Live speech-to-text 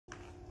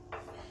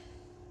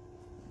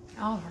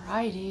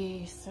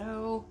Alrighty,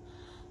 so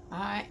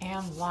I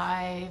am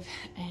live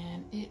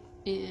and it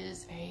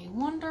is a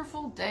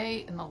wonderful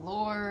day in the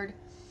Lord.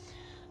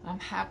 I'm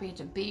happy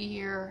to be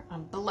here.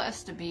 I'm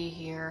blessed to be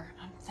here.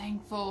 I'm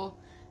thankful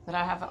that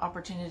I have an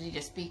opportunity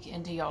to speak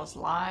into y'all's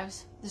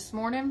lives this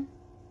morning.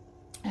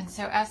 And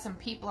so as some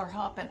people are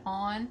hopping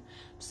on, I'm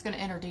just going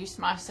to introduce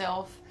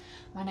myself.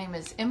 My name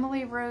is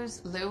Emily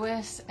Rose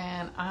Lewis,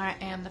 and I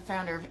am the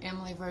founder of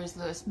Emily Rose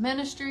Lewis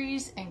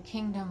Ministries and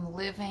Kingdom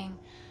Living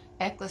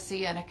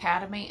Ecclesia and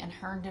Academy in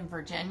Herndon,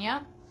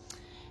 Virginia.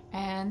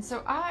 And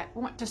so I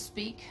want to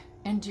speak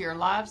into your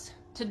lives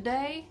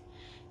today,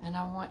 and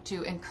I want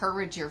to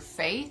encourage your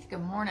faith.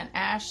 Good morning,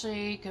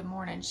 Ashley. Good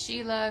morning,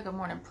 Sheila. Good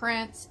morning,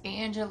 Prince,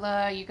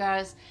 Angela. You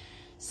guys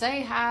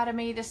say hi to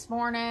me this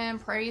morning.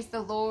 Praise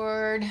the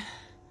Lord.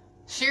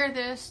 Share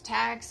this,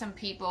 tag some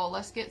people.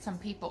 Let's get some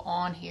people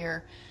on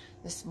here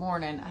this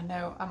morning. I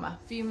know I'm a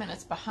few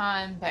minutes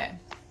behind, but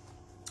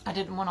I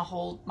didn't want to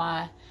hold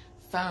my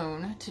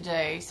phone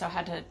today, so I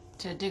had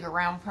to dig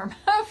around for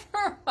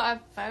my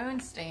phone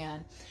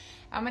stand.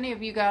 How many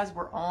of you guys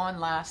were on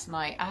last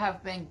night? I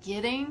have been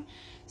getting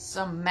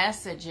some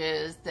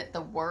messages that the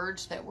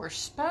words that were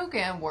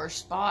spoken were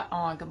spot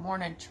on. Good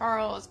morning,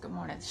 Charles. Good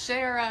morning,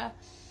 Sarah.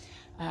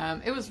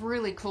 It was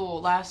really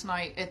cool last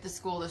night at the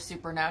School of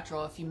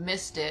Supernatural. If you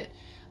missed it,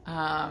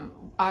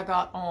 I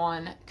got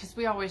on because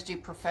we always do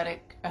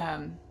prophetic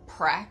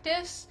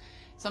practice.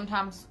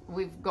 Sometimes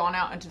we've gone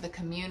out into the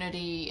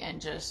community and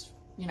just,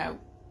 you know,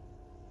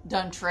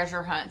 done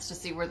treasure hunts to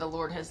see where the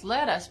Lord has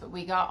led us, but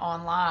we got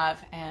on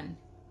live and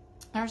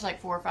there's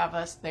like 4 or 5 of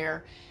us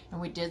there, and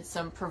we did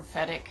some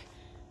prophetic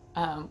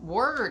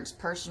words,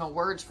 personal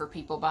words for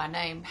people by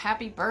name.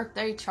 Happy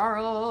birthday,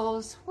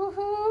 Charles.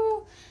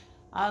 Woohoo!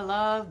 I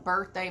love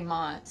birthday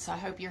months. I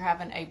hope you're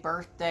having a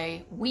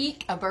birthday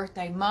week, a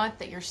birthday month,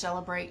 that you're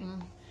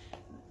celebrating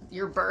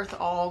your birth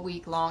all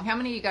week long. How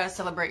many of you guys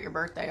celebrate your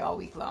birthday all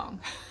week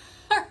long?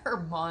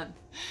 Or month?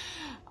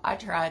 I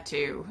try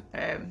to.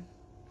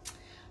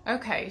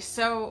 Okay,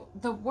 so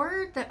the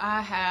word that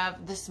I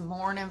have this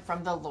morning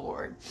from the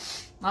Lord,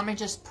 let me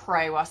just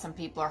pray while some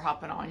people are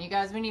hopping on. You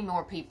guys, we need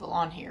more people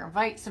on here.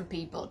 Invite some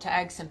people,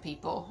 tag some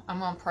people. I'm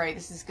going to pray.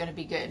 This is going to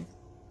be good.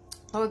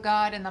 Lord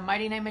God, in the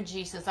mighty name of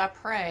Jesus, I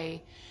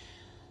pray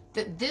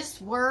that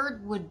this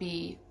word would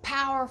be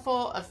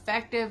powerful,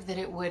 effective, that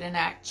it would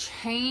enact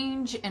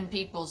change in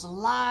people's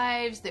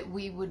lives, that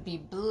we would be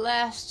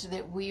blessed,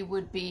 that we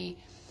would be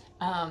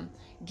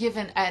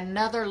given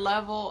another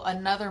level,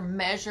 another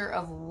measure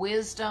of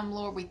wisdom.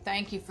 Lord, we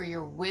thank you for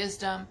your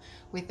wisdom.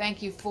 We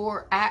thank you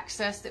for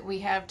access that we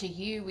have to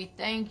you. We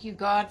thank you,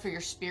 God, for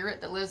your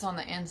spirit that lives on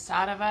the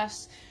inside of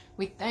us.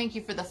 We thank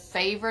you for the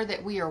favor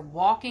that we are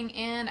walking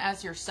in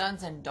as your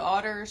sons and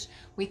daughters.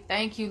 We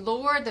thank you,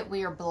 Lord, that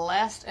we are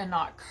blessed and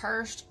not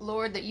cursed.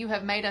 Lord, that you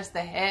have made us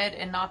the head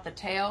and not the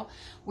tail.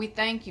 We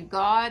thank you,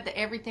 God, that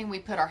everything we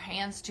put our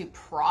hands to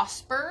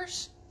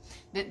prospers,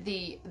 that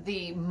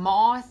the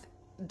moth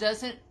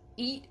doesn't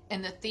eat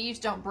and the thieves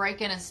don't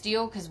break in and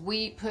steal, because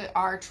we put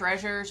our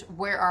treasures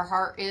where our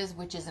heart is,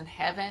 which is in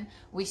heaven.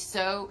 We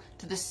sow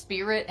to the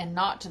spirit and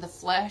not to the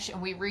flesh, and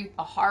we reap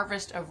a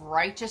harvest of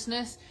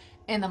righteousness.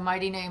 In the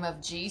mighty name of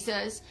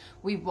Jesus,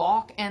 we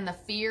walk in the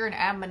fear and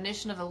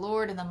admonition of the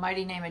Lord in the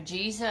mighty name of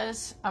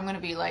Jesus. I'm going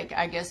to be like,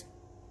 I guess,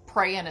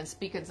 praying and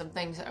speaking some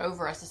things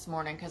over us this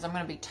morning, because I'm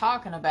going to be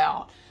talking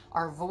about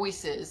our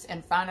voices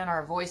and finding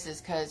our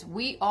voices, because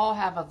we all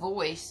have a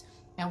voice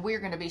and we're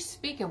going to be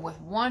speaking with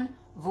one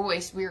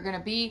voice. We're going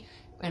to be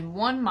in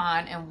one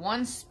mind and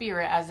one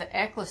spirit as an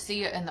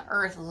ecclesia in the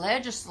earth,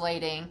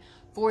 legislating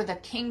for the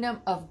kingdom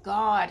of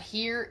God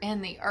here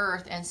in the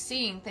earth and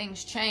seeing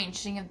things change,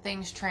 seeing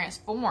things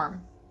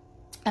transform.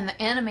 And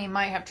the enemy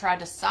might have tried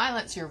to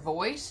silence your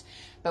voice,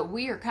 but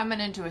we are coming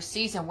into a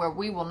season where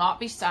we will not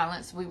be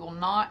silenced. We will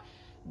not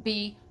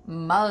be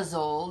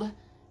muzzled.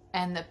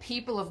 And the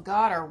people of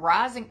God are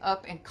rising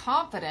up in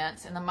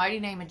confidence. In the mighty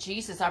name of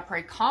Jesus, I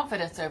pray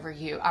confidence over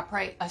you. I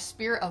pray a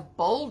spirit of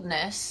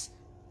boldness,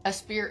 a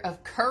spirit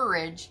of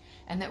courage,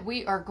 and that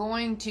we are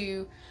going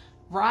to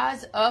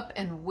rise up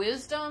in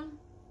wisdom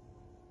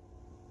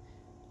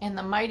in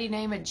the mighty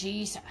name of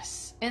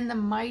Jesus. In the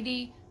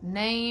mighty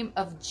name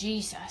of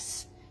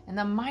Jesus. In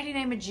the mighty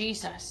name of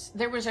Jesus.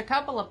 There was a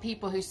couple of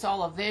people who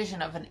saw a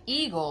vision of an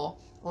eagle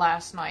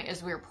last night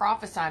as we were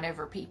prophesying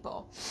over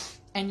people.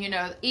 And you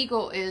know, the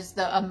eagle is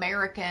the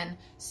American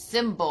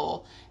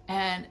symbol,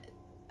 and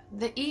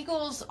the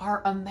eagles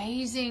are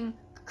amazing.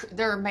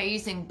 They're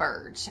amazing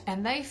birds,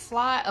 and they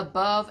fly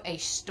above a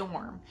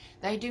storm.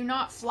 They do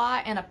not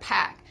fly in a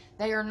pack.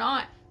 They are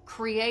not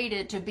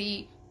created to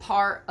be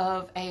part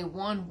of a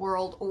one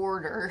world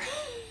order.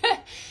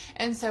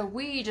 And so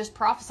we just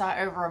prophesy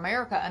over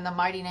America in the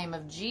mighty name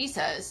of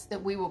Jesus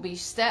that we will be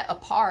set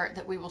apart,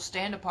 that we will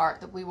stand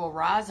apart, that we will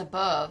rise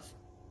above,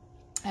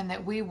 and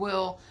that we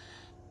will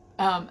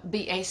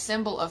be a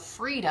symbol of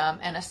freedom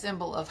and a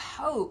symbol of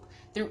hope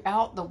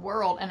throughout the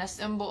world, and a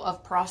symbol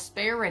of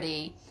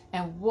prosperity,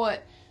 and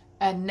what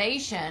a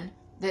nation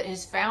that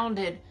is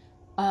founded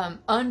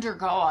under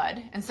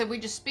God. And so we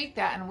just speak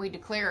that and we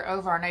declare it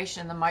over our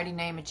nation in the mighty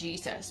name of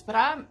Jesus. But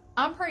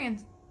I'm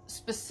praying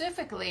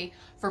specifically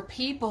for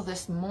people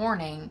this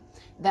morning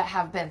that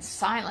have been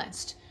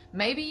silenced.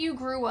 Maybe you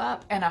grew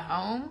up in a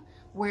home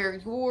where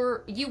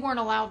you weren't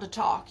allowed to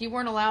talk. You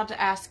weren't allowed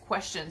to ask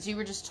questions. You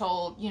were just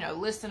told, you know,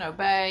 listen,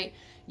 obey.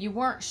 You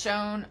weren't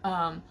shown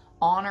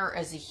honor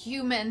as a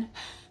human,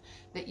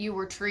 that you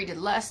were treated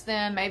less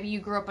than. Maybe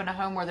you grew up in a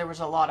home where there was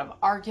a lot of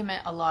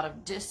argument, a lot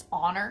of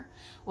dishonor.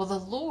 Well, the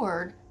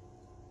Lord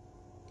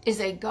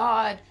is a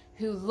God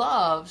who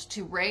loves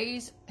to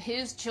raise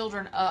his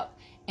children up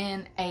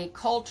in a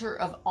culture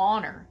of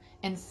honor,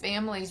 in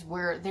families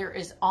where there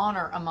is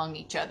honor among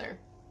each other.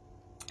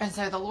 And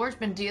so the Lord's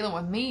been dealing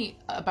with me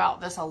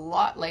about this a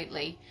lot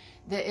lately,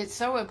 that it's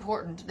so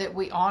important that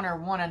we honor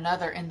one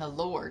another in the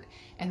Lord,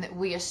 and that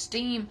we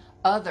esteem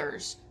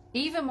others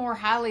even more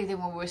highly than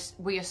when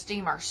we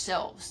esteem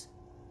ourselves.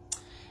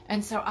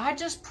 And so I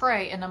just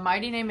pray in the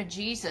mighty name of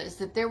Jesus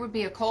that there would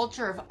be a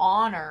culture of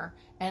honor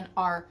in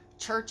our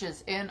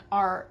churches, in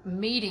our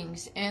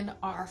meetings, in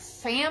our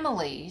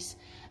families,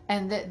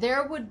 and that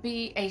there would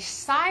be a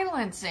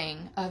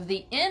silencing of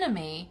the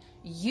enemy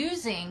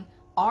using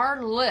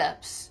our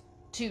lips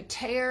to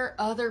tear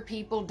other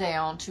people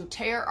down, to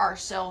tear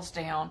ourselves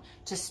down,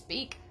 to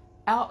speak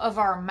out of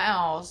our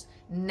mouths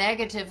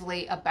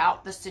negatively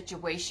about the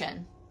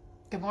situation.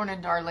 Good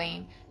morning,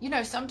 Darlene. You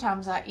know,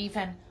 sometimes I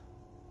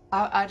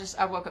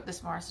woke up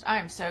this morning and said, I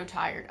am so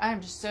tired. I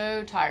am just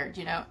so tired.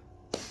 You know,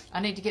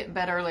 I need to get in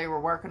bed earlier. We're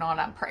working on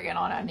it. I'm praying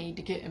on it. I need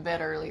to get in bed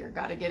earlier.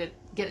 Got to get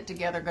it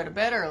together, go to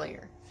bed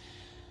earlier.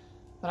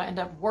 But I end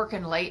up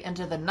working late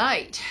into the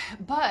night.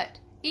 But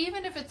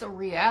even if it's a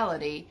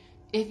reality,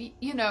 if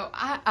you know,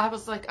 I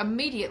was like,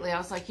 immediately, I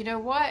was like, you know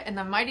what? In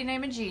the mighty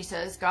name of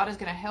Jesus, God is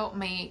going to help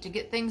me to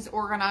get things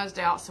organized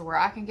out so where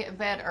I can get in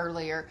bed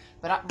earlier.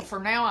 But for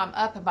now, I'm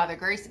up, and by the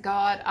grace of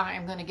God, I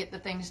am going to get the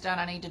things done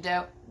I need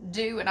to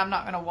do, and I'm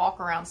not going to walk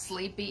around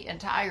sleepy and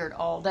tired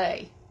all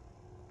day.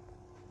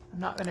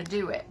 I'm not going to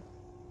do it.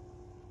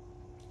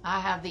 I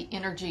have the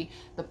energy,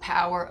 the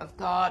power of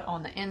God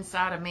on the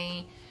inside of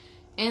me.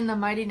 In the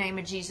mighty name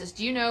of Jesus.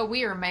 Do you know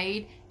we are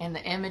made in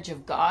the image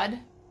of God?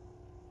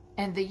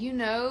 And do you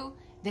know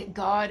that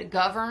God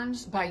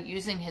governs by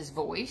using his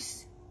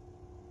voice?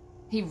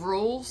 He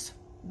rules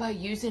by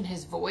using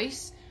his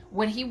voice.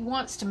 When he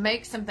wants to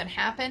make something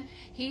happen,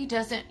 he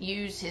doesn't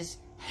use his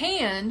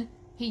hand,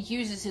 he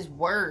uses his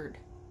word.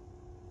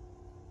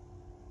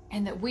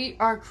 And that we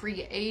are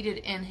created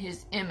in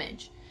his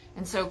image.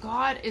 And so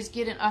God is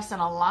getting us in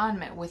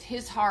alignment with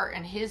his heart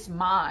and his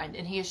mind,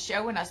 and he is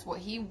showing us what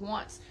he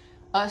wants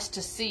us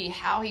to see,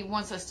 how he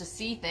wants us to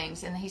see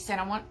things. And he said,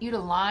 I want you to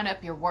line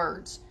up your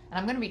words. And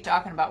I'm going to be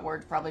talking about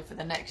words probably for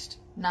the next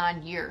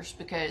 9 years,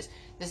 because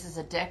this is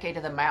a decade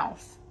of the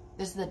mouth.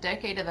 This is the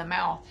decade of the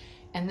mouth.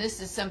 And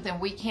this is something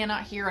we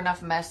cannot hear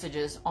enough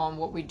messages on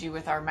what we do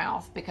with our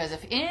mouth. Because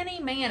if any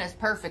man is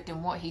perfect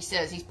in what he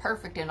says, he's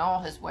perfect in all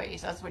his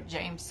ways. That's what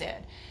James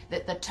said.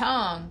 That the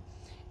tongue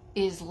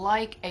is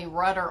like a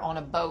rudder on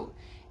a boat.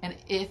 And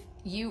if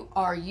you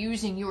are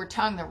using your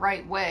tongue the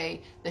right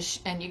way,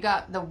 and you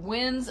got the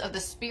winds of the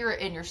Spirit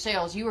in your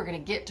sails, you are going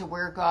to get to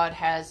where God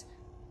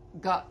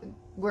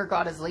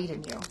is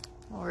leading you.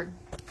 Lord,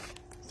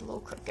 it's a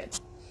little crooked.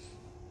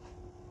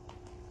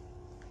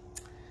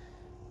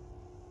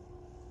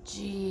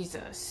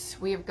 Jesus,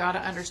 we have got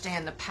to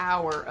understand the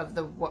power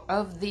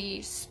of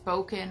the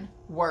spoken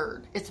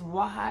word. It's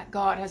why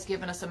God has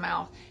given us a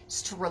mouth.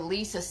 It's to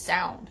release a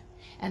sound.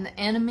 And the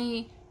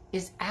enemy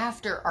is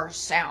after our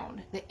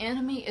sound. The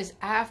enemy is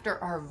after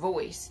our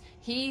voice.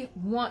 He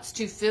wants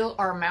to fill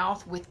our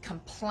mouth with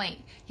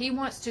complaint. He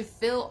wants to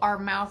fill our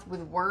mouth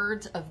with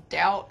words of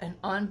doubt and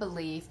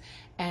unbelief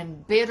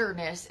and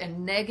bitterness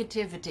and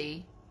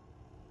negativity.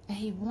 And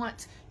he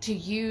wants to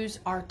use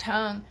our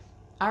tongue.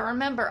 I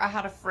remember I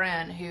had a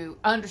friend who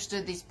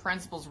understood these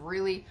principles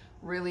really,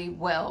 really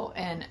well.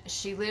 And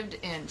she lived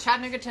in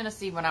Chattanooga,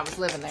 Tennessee when I was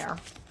living there.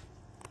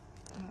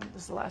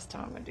 This is the last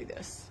time I'm going to do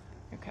this.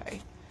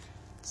 Okay.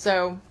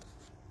 So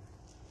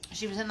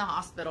she was in the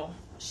hospital.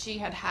 She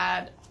had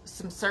had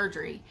some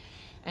surgery,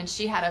 and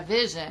she had a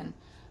vision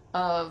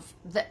of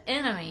the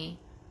enemy,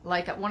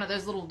 like one of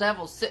those little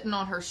devils sitting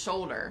on her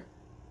shoulder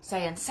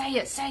saying, say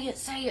it, say it,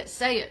 say it,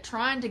 say it,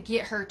 trying to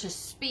get her to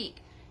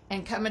speak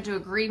and come into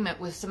agreement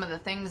with some of the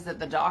things that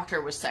the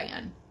doctor was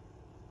saying.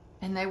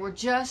 And they were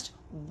just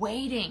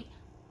waiting,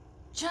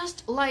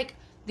 just like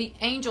the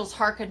angels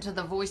hearken to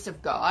the voice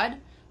of God.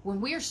 When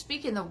we are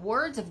speaking the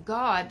words of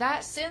God,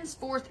 that sends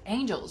forth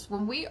angels.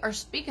 When we are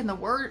speaking the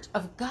words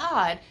of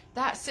God,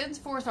 that sends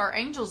forth our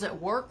angels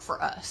at work for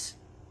us.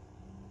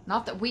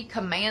 Not that we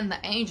command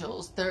the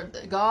angels.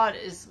 God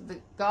is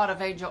the God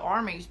of angel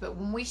armies. But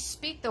when we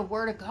speak the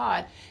word of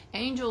God,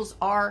 angels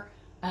are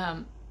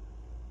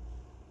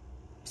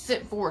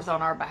sent forth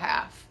on our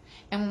behalf.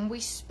 And when we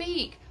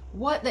speak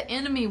what the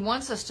enemy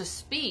wants us to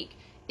speak,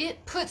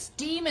 it puts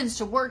demons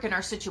to work in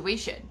our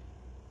situation.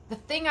 The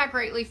thing I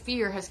greatly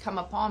fear has come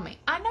upon me.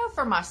 I know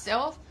for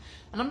myself,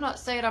 and I'm not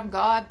saying I'm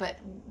God, but,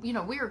 you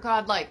know, we are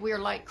God-like. We are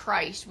like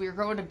Christ. We are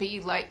going to be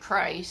like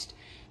Christ.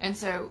 And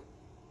so,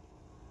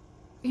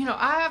 you know,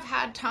 I have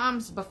had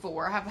times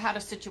before, I have had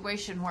a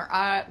situation where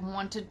I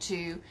wanted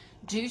to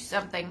do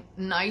something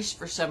nice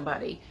for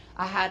somebody.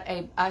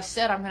 I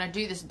said I'm going to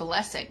do this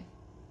blessing.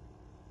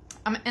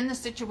 I'm in the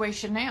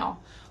situation now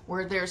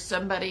where there's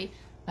somebody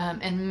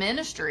in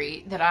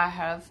ministry that I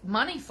have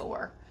money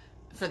for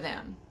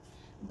them.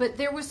 But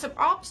there was some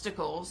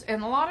obstacles,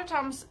 and a lot of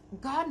times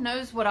God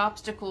knows what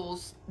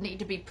obstacles need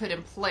to be put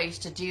in place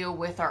to deal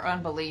with our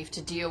unbelief,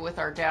 to deal with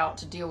our doubt,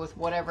 to deal with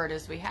whatever it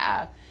is we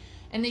have.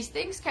 And these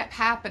things kept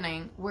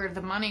happening where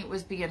the money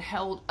was being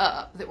held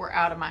up that were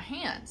out of my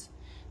hands.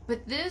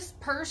 But this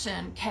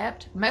person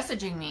kept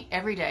messaging me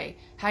every day.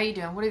 How you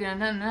doing? What are you doing?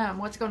 No,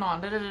 what's going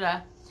on? Da, da, da, da.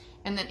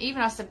 And then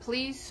even I said,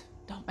 please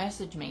don't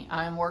message me.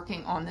 I'm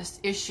working on this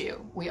issue.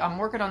 I'm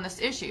working on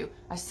this issue.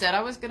 I said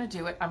I was going to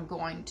do it. I'm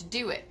going to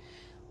do it.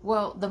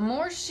 Well, the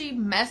more she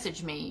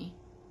messaged me,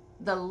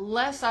 the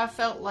less I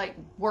felt like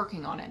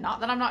working on it. Not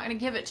that I'm not going to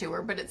give it to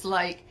her, but it's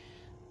like,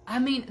 I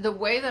mean, the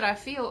way that I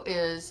feel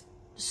is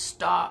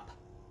stop.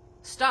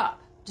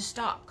 Just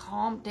stop.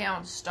 Calm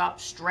down. Stop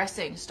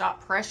stressing.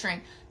 Stop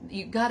pressuring.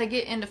 You got to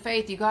get into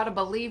faith. You got to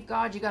believe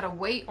God. You got to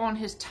wait on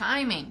His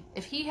timing.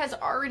 If He has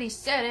already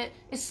said it,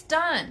 it's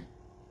done.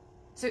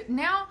 So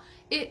now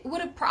it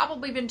would have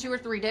probably been 2 or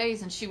 3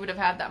 days and she would have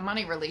had that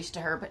money released to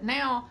her. But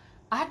now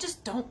I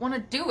just don't want to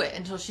do it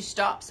until she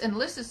stops and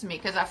listens to me,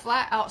 because I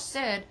flat out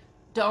said,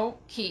 don't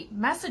keep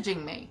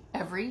messaging me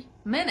every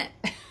minute.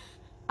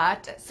 I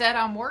said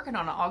I'm working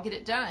on it. I'll get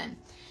it done.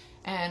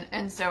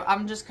 And so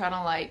I'm just kind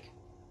of like,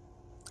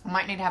 I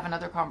might need to have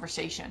another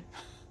conversation.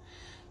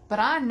 But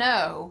I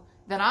know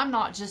that I'm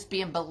not just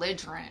being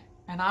belligerent,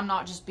 and I'm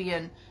not just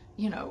being,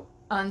 you know,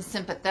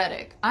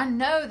 unsympathetic. I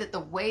know that the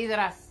way that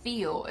I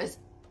feel is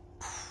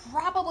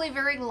probably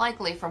very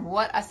likely, from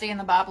what I see in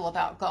the Bible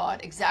about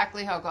God,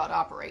 exactly how God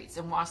operates,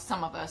 and why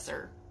some of us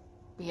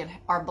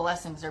our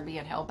blessings are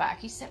being held back.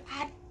 He said,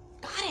 I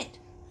got it.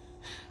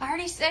 I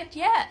already said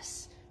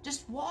yes.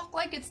 Just walk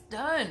like it's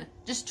done.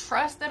 Just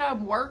trust that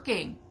I'm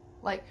working.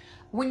 Like,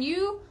 when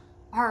you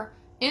are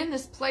in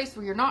this place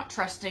where you're not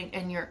trusting,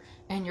 and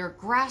you're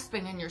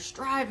grasping, and you're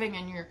striving,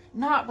 and you're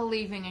not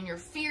believing, and you're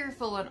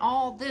fearful, and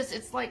all this,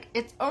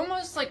 it's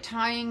almost like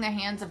tying the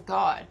hands of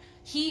God.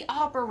 He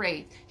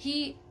operates.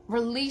 He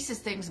releases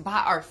things by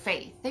our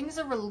faith. Things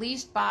are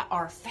released by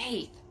our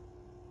faith.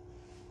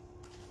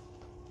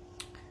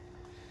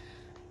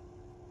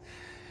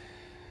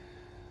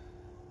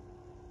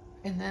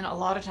 And then a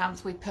lot of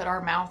times we put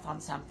our mouth on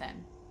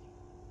something.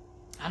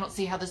 I don't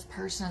see how this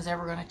person is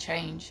ever going to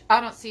change. I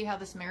don't see how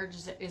this marriage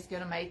is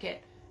going to make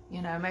it.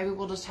 You know, maybe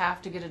we'll just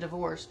have to get a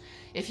divorce.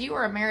 If you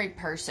are a married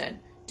person,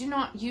 do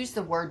not use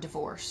the word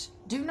divorce.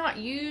 Do not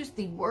use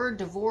the word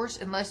divorce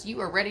unless you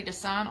are ready to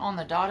sign on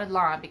the dotted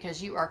line,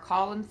 because you are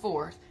calling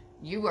forth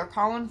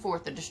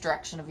the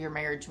destruction of your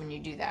marriage when you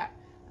do that.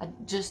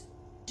 Just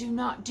do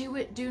not do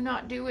it. Do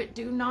not do it.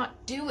 Do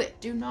not do it.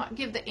 Do not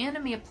give the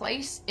enemy a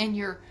place in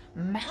your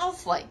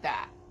mouth like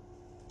that.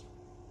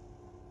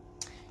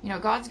 You know,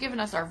 God's given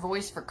us our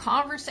voice for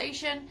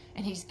conversation,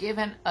 and He's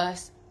given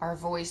us our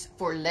voice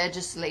for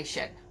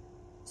legislation.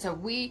 So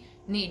we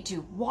need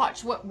to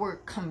watch what we're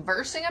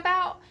conversing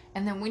about,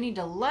 and then we need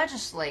to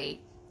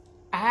legislate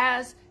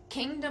as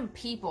kingdom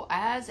people,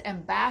 as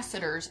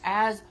ambassadors,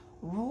 as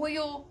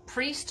royal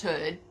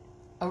priesthood.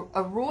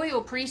 A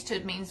royal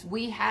priesthood means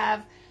we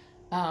have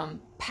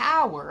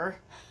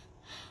power,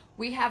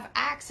 we have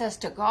access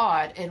to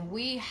God, and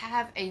we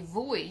have a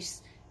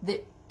voice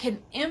that can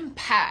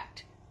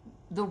impact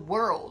the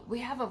world. We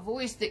have a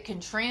voice that can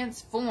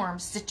transform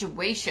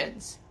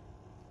situations.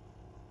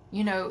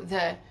 You know,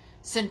 the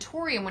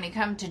centurion, when he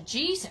came to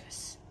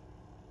Jesus,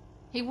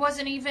 he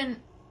wasn't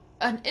even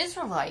an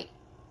Israelite.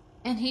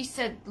 And he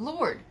said,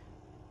 Lord,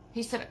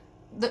 he said,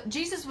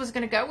 Jesus was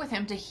going to go with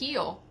him to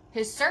heal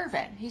his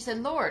servant. He said,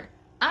 Lord,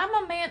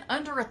 I'm a man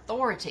under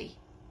authority.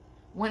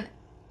 When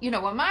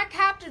my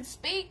captain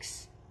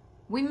speaks,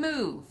 we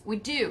move, we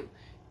do.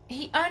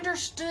 He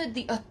understood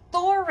the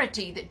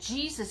authority that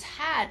Jesus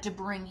had to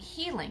bring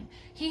healing.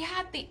 He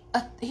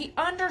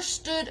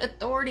understood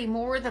authority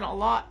more than a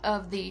lot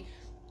of the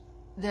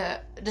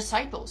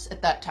disciples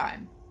at that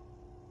time.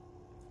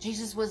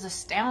 Jesus was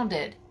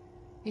astounded.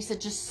 He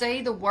said, just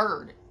say the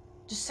word.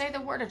 Just say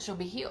the word and she'll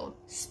be healed.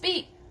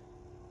 Speak.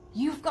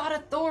 You've got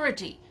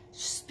authority.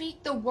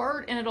 Speak the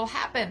word and it'll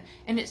happen.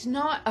 And it's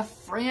not a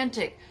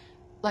frantic,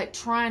 like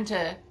trying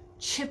to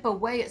chip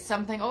away at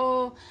something.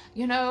 Oh,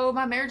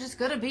 my marriage is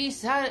going to be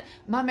sad.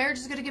 My marriage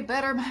is going to get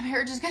better. My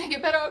marriage is going to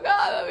get better. Oh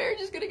God, my marriage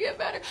is going to get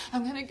better.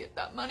 I'm going to get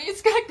that money.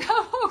 It's going to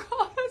come. Oh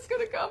God, it's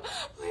going to come.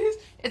 Please.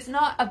 It's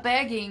not a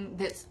begging.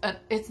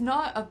 It's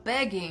not a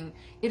begging.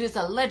 It is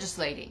a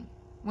legislating.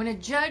 When a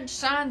judge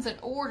signs an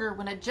order,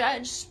 when a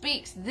judge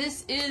speaks,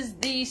 this is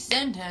the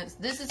sentence.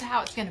 This is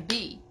how it's going to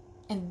be.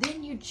 And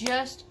then you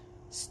just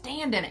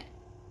stand in it.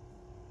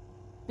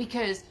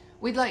 Because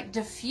We like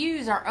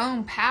diffuse our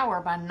own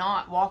power by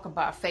not walking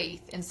by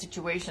faith in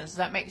situations. Does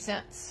that make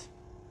sense?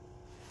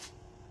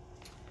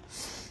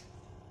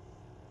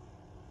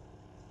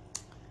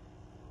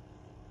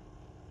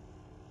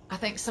 I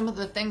think some of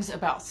the things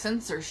about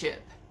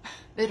censorship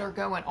that are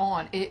going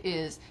on, it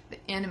is the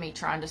enemy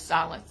trying to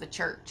silence the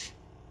church.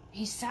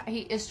 He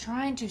is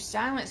trying to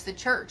silence the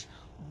church.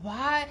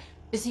 Why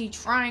is he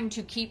trying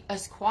to keep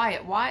us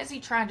quiet? Why is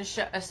he trying to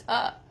shut us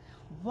up?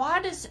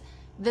 Why does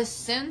the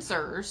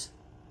censors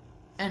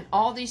and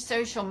all these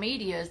social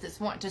medias that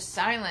want to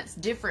silence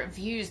different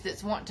views,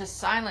 that want to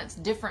silence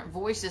different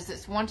voices,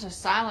 that want to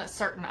silence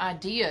certain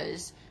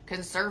ideas,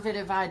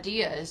 conservative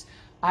ideas,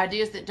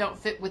 ideas that don't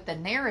fit with the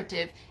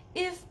narrative,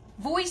 if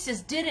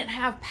voices didn't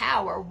have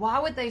power, why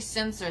would they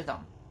censor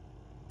them?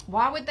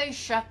 Why would they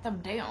shut them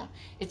down?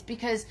 It's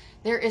because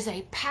there is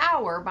a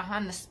power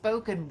behind the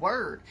spoken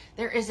word.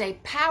 There is a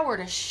power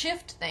to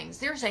shift things.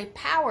 There's a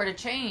power to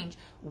change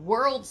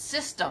world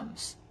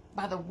systems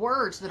by the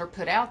words that are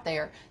put out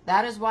there.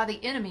 That is why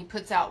the enemy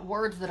puts out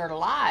words that are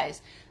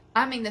lies.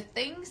 I mean, the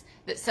things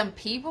that some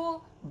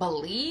people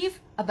believe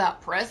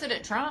about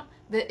President Trump,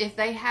 that if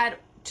they had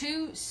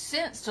 2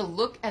 cents to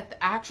look at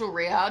the actual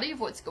reality of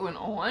what's going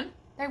on,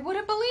 they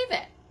wouldn't believe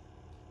it.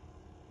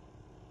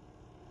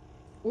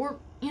 Or,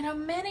 you know,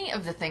 many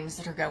of the things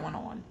that are going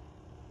on.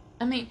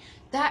 I mean,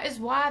 that is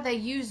why they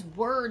use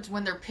words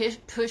when they're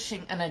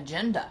pushing an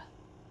agenda.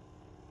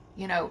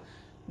 You know,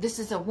 this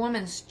is a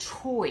woman's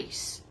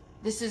choice.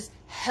 This is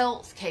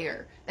health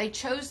care. They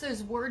chose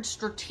those words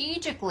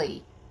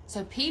strategically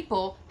so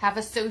people have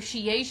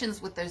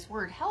associations with those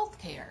words, health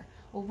care.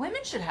 Well,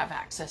 women should have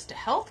access to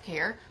health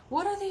care.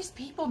 What are these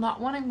people not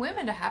wanting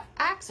women to have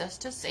access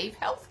to safe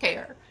health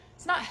care?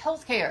 It's not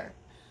health care.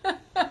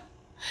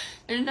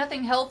 There's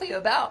nothing healthy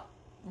about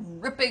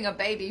ripping a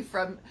baby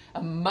from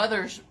a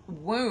mother's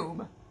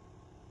womb,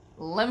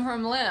 limb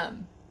from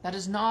limb. That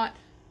is not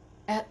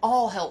at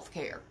all health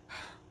care.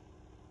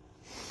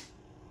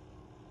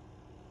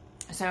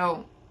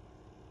 So,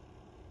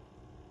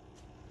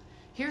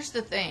 here's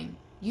the thing.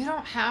 You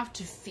don't have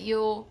to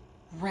feel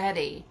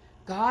ready.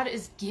 God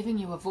is giving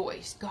you a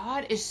voice.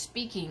 God is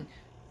speaking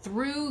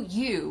through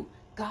you.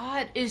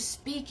 God is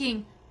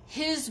speaking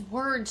His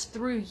words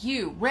through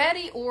you,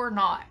 ready or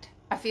not.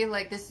 I feel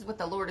like this is what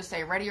the Lord is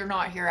saying. Ready or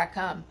not, here I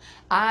come.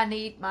 I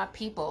need my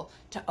people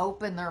to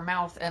open their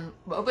mouth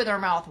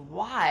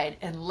wide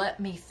and let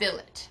me fill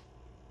it.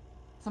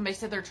 Somebody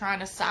said they're trying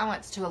to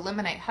silence to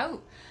eliminate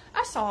hope.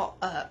 I saw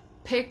a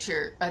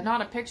picture,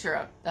 not a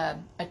picture,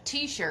 a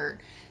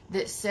t-shirt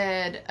that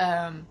said,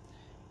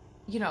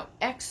 you know,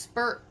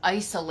 expert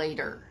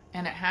isolator.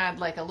 And it had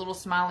like a little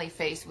smiley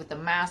face with a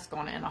mask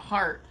on it and a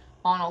heart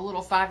on a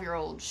little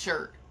 5-year-old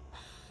shirt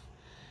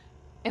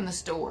in the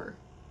store.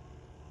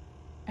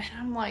 And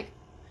I'm like,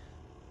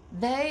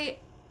 they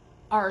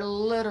are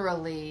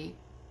literally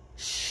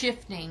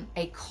shifting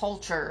a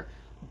culture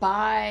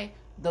by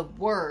the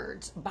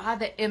words, by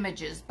the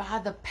images,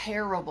 by the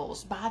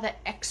parables, by the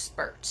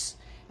experts.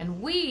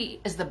 And we,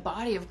 as the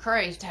body of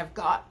Christ, have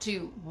got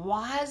to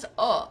wise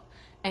up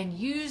and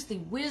use the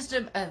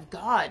wisdom of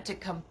God to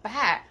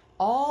combat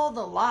all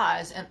the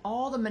lies and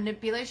all the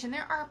manipulation.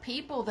 There are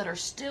people that are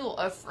still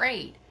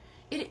afraid.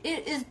 It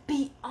is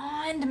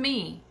beyond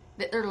me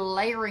that they're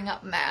layering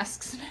up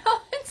masks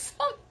now in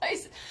some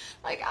places.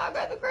 Like, I'll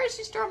go to the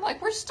grocery store, I'm like,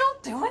 we're still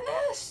doing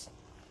this?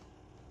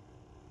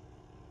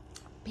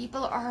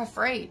 People are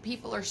afraid.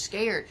 People are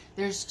scared.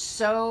 There's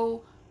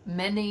so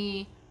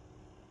many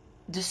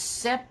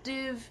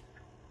deceptive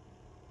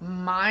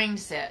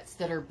mindsets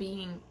that are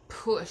being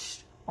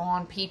pushed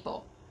on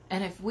people.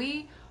 And if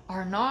we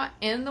are not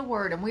in the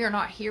Word, and we are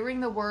not hearing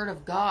the Word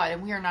of God,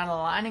 and we are not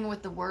aligning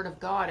with the Word of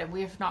God, and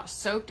we have not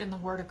soaked in the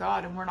Word of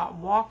God, and we're not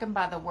walking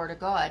by the Word of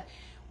God,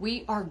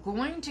 we are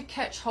going to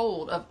catch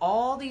hold of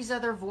all these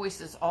other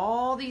voices,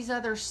 all these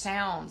other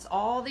sounds,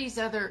 all these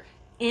other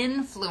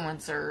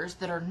influencers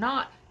that are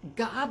not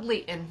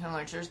godly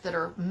influencers, that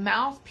are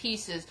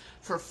mouthpieces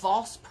for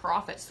false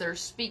prophets that are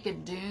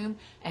speaking doom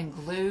and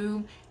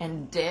gloom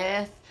and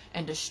death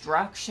and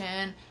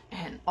destruction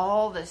and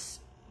all this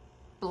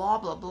blah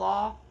blah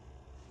blah.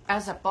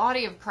 As a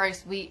body of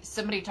Christ,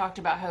 somebody talked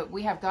about how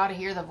we have got to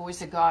hear the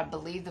voice of God,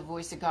 believe the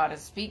voice of God, and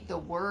speak the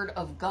word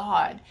of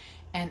God,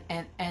 and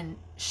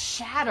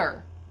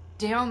shatter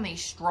down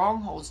these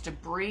strongholds to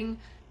bring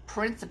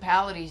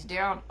principalities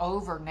down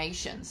over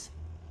nations.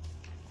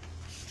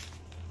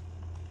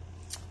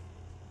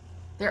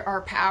 There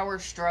are power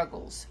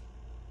struggles.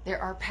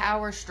 There are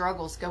power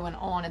struggles going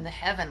on in the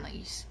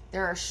heavenlies.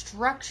 There are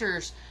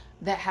structures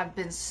that have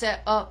been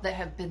set up, that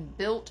have been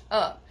built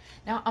up.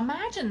 Now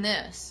imagine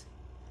this.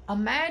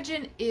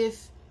 Imagine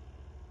if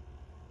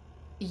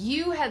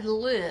you had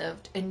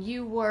lived and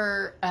you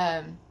were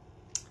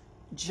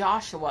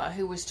Joshua,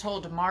 who was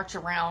told to march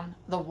around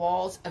the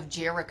walls of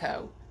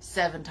Jericho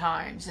 7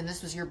 times, and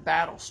this was your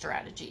battle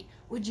strategy.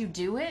 Would you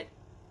do it?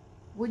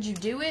 Would you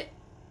do it?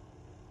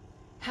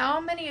 How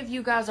many of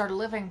you guys are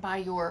living by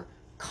your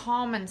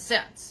common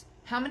sense?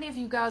 How many of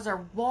you guys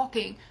are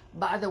walking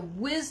by the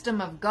wisdom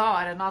of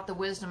God and not the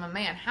wisdom of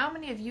man? How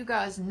many of you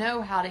guys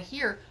know how to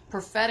hear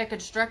prophetic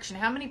instruction?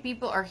 How many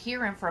people are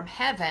hearing from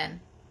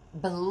heaven,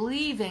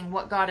 believing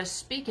what God is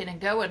speaking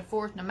and going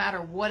forth no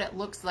matter what it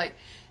looks like,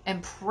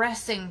 and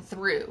pressing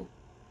through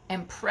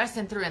and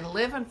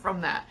living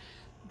from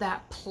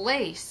that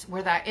place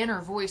where that inner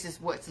voice is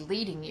what's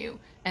leading you,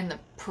 and the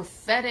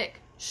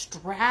prophetic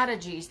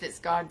strategies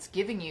that God's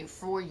giving you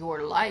for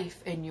your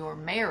life and your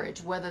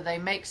marriage, whether they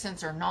make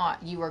sense or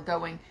not, you are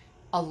going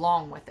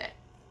along with it.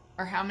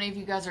 Or how many of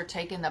you guys are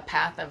taking the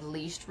path of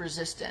least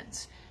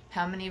resistance?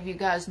 How many of you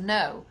guys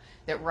know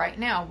that right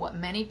now what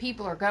many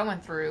people are going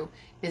through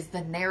is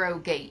the narrow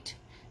gate?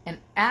 And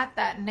at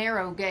that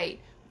narrow gate,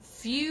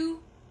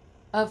 few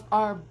of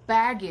our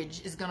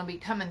baggage is going to be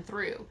coming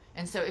through.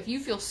 And so if you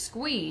feel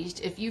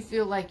squeezed, if you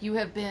feel like you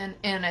have been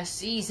in a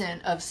season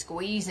of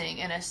squeezing,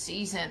 in a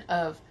season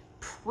of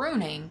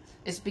pruning,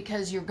 it's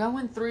because you're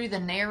going through the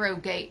narrow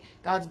gate.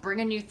 God's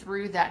bringing you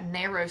through that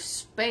narrow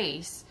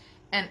space,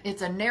 and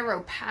it's a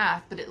narrow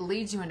path, but it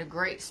leads you into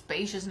great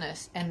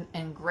spaciousness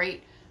and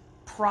great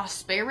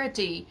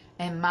prosperity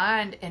and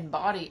mind and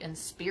body and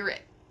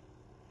spirit.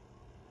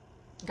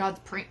 God's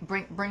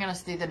bringing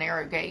us through the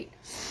narrow gate.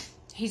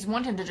 He's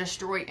wanting to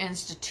destroy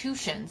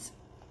institutions.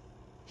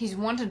 He's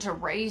wanting to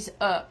raise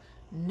up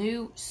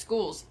new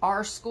schools.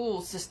 Our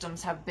school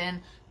systems have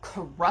been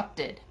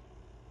corrupted.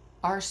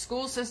 Our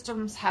school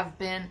systems have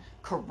been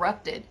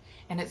corrupted,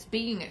 and it's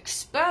being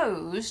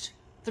exposed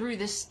through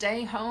the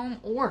stay-home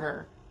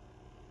order.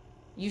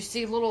 You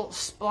see little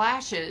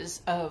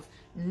splashes of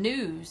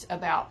news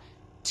about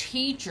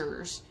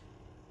teachers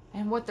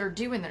and what they're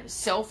doing. They're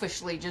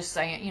selfishly just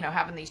saying, you know,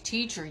 having these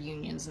teacher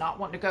unions, not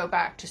wanting to go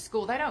back to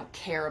school. They don't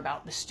care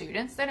about the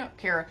students. They don't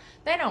care.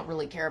 They don't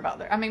really care about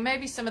their, I mean,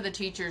 maybe some of the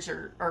teachers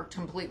are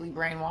completely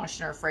brainwashed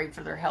and are afraid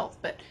for their health,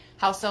 but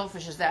how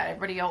selfish is that?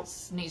 Everybody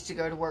else needs to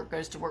go to work,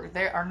 goes to work.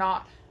 They are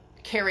not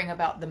caring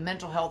about the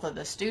mental health of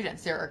the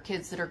students. There are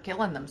kids that are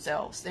killing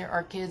themselves. There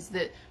are kids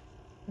that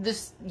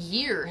this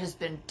year has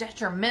been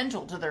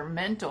detrimental to their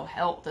mental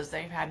health as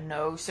they've had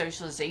no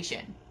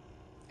socialization.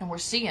 And we're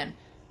seeing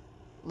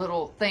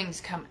little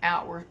things come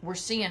out. We're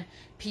seeing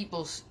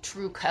people's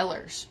true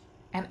colors.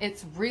 And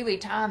it's really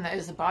time that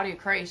as the body of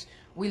Christ,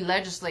 we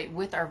legislate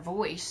with our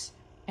voice,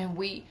 and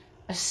we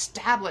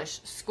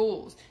establish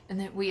schools, and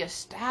that we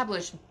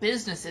establish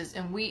businesses,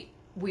 and we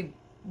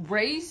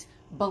raise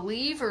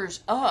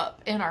believers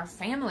up in our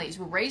families.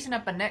 We're raising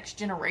up a next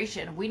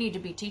generation. We need to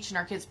be teaching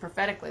our kids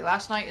prophetically.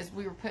 Last night, as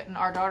we were putting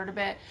our daughter to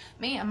bed,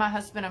 me and my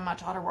husband and my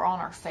daughter were on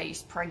our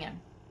face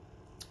praying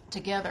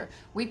together.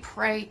 We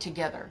pray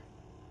together.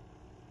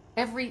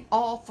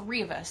 All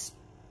three of us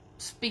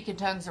speak in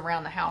tongues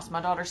around the house.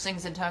 My daughter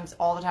sings in tongues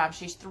all the time.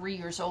 She's 3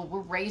 years old. We're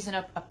raising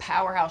up a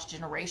powerhouse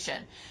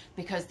generation,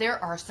 because there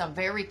are some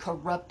very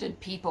corrupted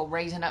people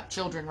raising up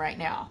children right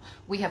now.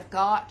 We have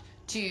got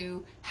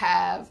to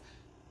have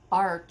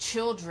our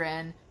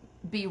children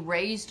be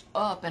raised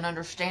up and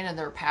understanding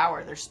their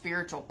power, their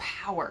spiritual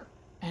power,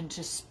 and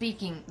to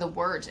speaking the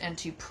words, and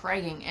to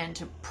praying, and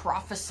to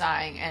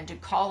prophesying, and to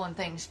calling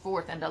things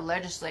forth, and to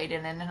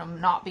legislating, and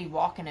then not be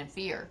walking in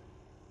fear.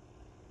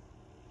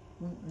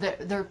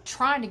 They're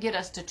trying to get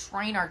us to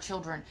train our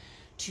children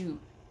to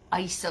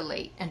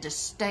isolate and to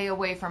stay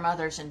away from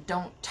others, and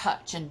don't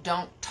touch and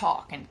don't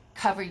talk and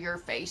cover your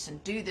face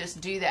and do this,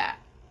 do that.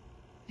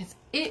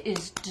 It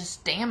is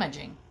just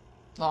damaging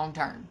long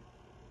term.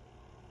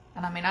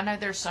 And I mean, I know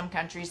there's some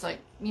countries, like,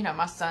 you know,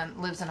 my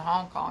son lives in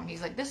Hong Kong.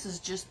 He's like, this is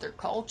just their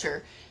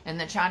culture and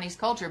the Chinese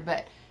culture.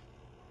 But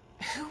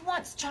who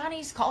wants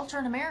Chinese culture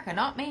in America?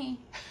 Not me.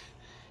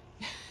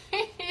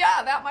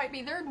 Yeah, that might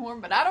be their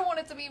norm, but I don't want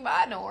it to be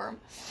my norm.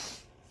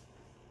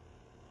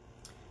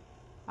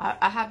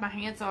 I had my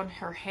hands on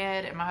her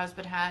head, and my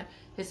husband had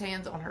his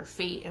hands on her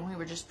feet, and we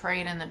were just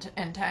praying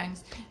in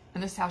tongues.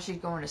 And this is how she's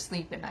going to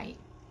sleep at night.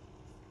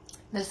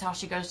 This is how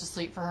she goes to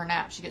sleep for her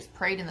nap. She gets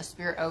prayed in the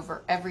Spirit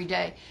over every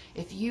day.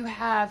 If you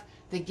have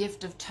the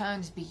gift of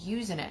tongues, be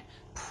using it.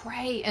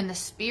 Pray in the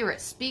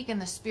Spirit. Speak in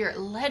the Spirit.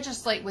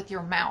 Legislate with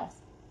your mouth.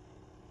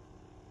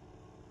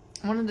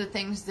 One of the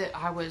things that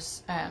I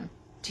was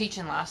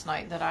teaching last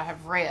night that I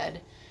have read,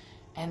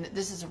 and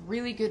this is a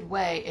really good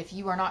way if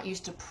you are not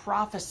used to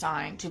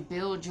prophesying, to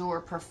build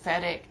your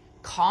prophetic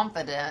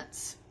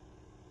confidence,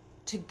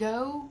 to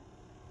go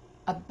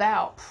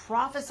about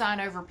prophesying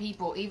over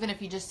people. Even if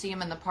you just see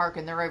them in the park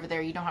and they're over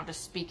there, you don't have to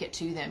speak it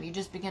to them. You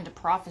just begin to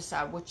prophesy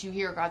what you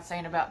hear God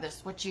saying about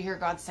this, what you hear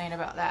God saying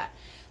about that.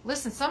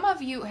 Listen, some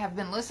of you have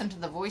been listening to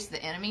the voice of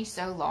the enemy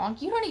so long,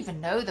 you don't even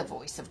know the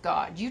voice of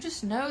God. You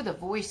just know the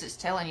voice that's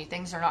telling you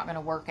things are not going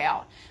to work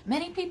out.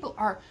 Many people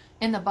are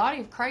in the body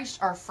of Christ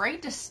are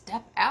afraid to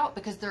step out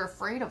because they're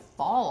afraid of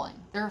falling.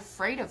 They're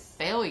afraid of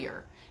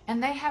failure.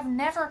 And they have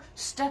never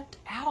stepped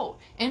out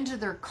into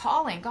their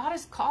calling. God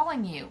is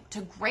calling you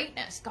to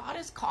greatness. God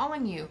is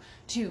calling you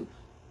to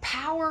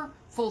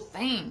powerful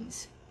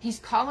things. He's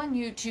calling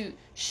you to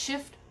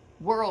shift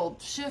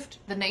world, shift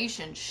the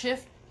nation,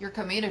 shift your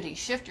community,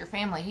 shift your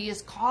family. He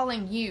is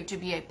calling you to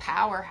be a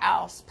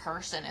powerhouse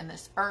person in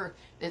this earth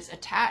that's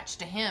attached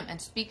to him and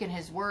speaking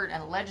his word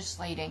and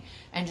legislating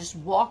and just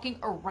walking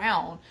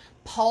around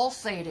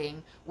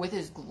pulsating with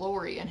his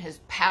glory and his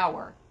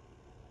power,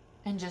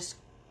 and just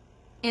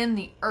in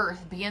the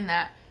earth being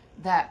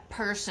that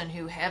person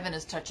who heaven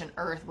is touching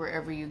earth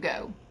wherever you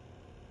go.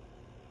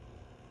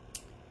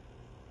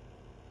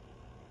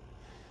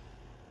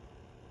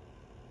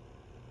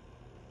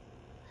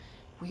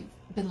 We've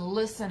been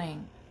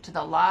listening to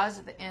the lies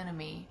of the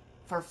enemy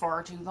for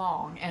far too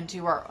long, and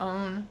to our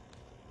own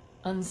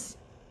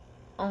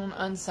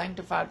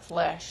unsanctified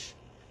flesh.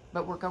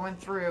 But we're going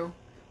through.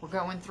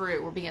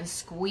 We're being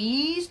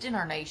squeezed in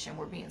our nation.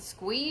 We're being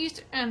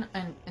squeezed, and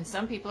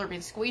some people are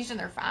being squeezed in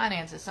their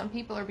finances. Some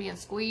people are being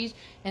squeezed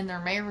in their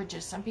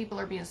marriages. Some people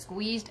are being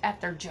squeezed at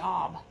their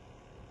job.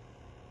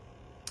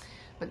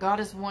 But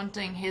God is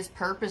wanting his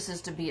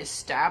purposes to be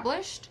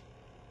established,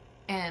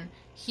 and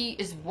he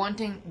is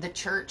wanting the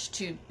church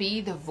to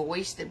be the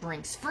voice that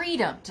brings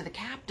freedom to the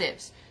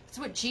captives. That's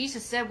what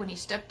Jesus said when he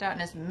stepped out in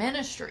his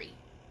ministry.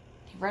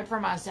 He read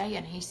from Isaiah,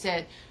 and he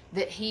said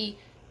that he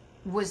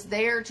was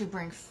there to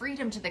bring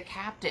freedom to the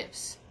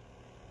captives.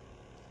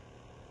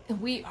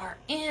 And we are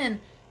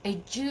in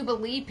a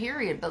Jubilee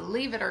period,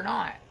 believe it or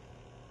not,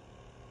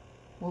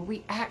 where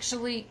we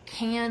actually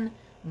can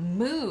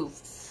move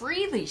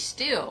freely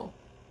still,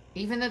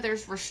 even though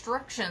there's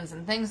restrictions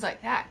and things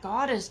like that.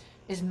 God is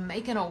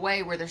making a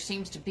way where there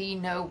seems to be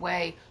no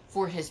way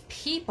for his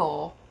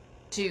people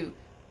to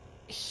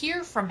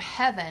hear from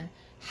heaven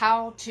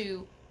how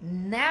to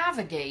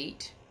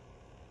navigate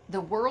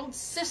the world's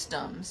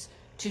systems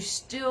to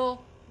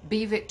still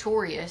be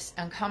victorious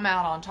and come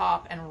out on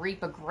top and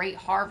reap a great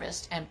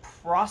harvest and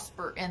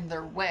prosper in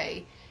their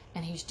way.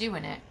 And he's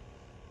doing it.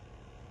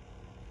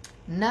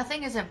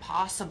 Nothing is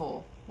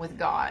impossible with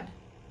God.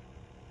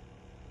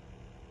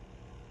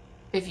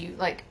 If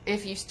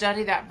you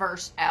study that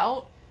verse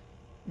out,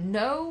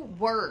 no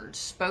word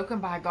spoken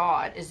by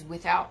God is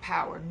without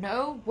power.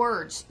 No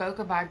word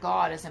spoken by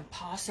God is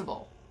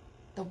impossible.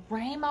 The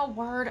Rhema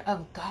word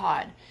of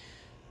God.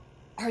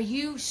 Are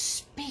you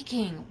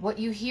speaking what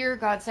you hear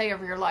God say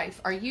over your life?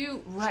 Are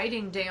you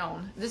writing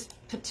down? This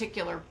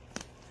particular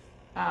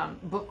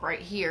book right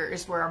here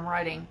is where I'm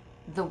writing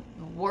the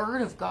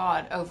word of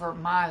God over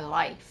my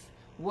life.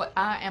 What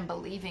I am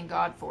believing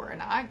God for.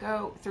 And I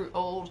go through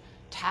old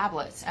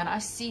tablets and I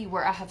see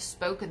where I have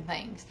spoken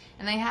things,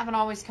 and they haven't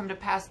always come to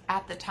pass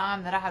at the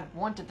time that I had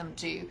wanted them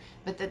to,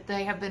 but that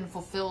they have been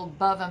fulfilled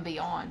above and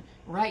beyond.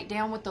 Write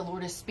down what the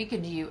Lord is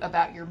speaking to you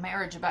about your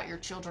marriage, about your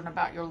children,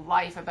 about your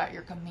life, about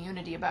your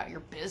community, about your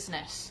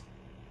business.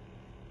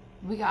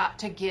 We got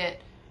to get,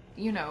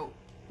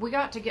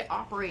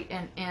 operate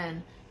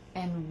in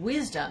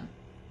wisdom.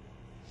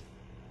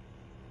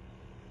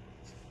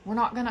 We're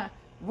not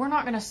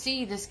going to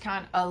see this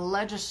kind of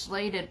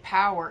legislated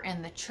power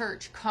in the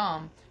church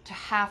come to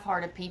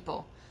half-hearted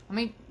people.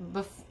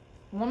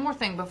 One more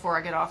thing before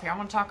I get off here. I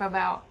want to talk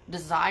about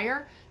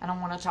desire, and I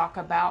want to talk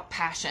about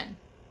passion.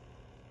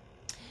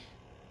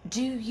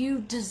 Do you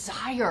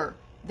desire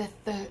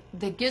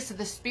the gifts of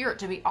the Spirit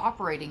to be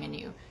operating in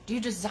you? Do you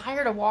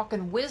desire to walk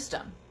in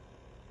wisdom?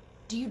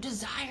 Do you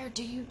desire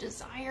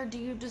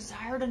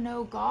to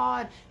know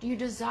God? Do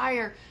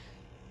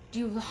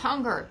you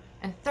hunger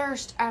and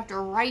thirst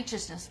after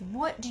righteousness?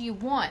 What do you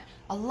want?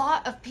 A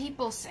lot of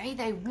people say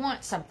they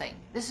want something.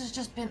 This has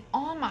just been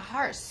on my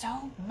heart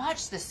so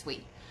much this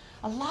week.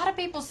 A lot of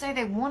people say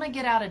they want to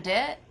get out of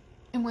debt,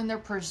 and when they're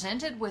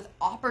presented with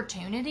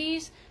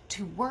opportunities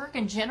to work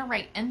and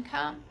generate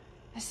income,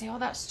 they say, oh,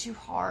 that's too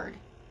hard.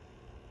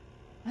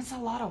 That's a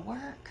lot of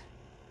work.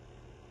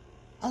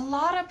 A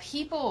lot of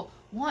people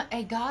want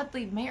a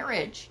godly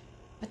marriage,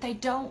 but they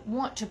don't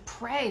want to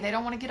pray. They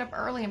don't want to get up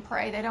early and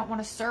pray. They don't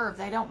want to serve.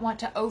 They don't want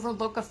to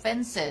overlook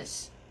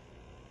offenses.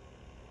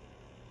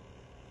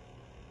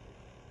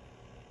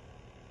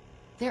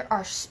 There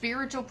are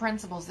spiritual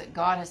principles that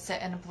God has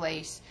set into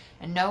place,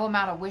 and no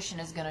amount of wishing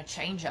is going to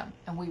change them.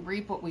 And we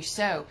reap what we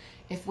sow.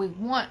 If we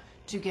want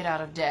to get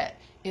out of debt,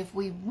 if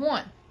we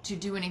want to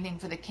do anything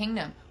for the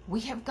kingdom,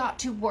 we have got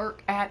to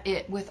work at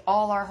it with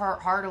all our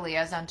heart heartily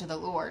as unto the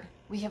Lord.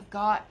 We have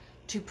got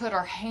to put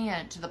our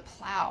hand to the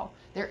plow.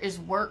 There is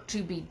work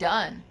to be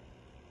done.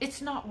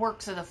 It's not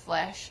works of the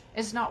flesh.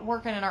 It's not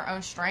working in our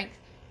own strength.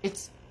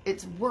 It's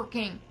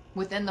working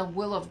within the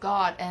will of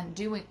God and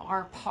doing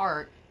our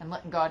part and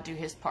letting God do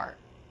his part.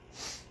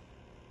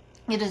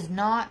 It is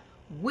not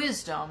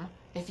wisdom,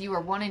 if you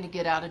are wanting to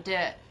get out of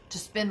debt, to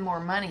spend more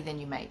money than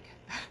you make.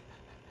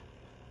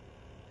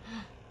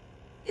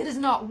 It is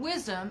not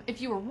wisdom,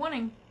 if you are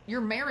wanting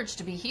your marriage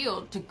to be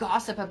healed, to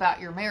gossip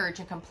about your marriage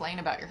and complain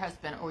about your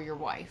husband or your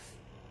wife.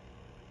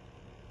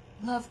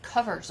 Love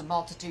covers a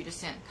multitude of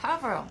sin.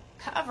 Cover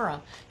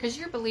them, because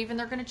you're believing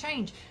they're going to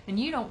change. And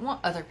you don't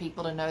want other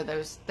people to know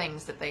those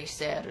things that they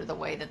said or the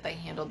way that they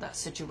handled that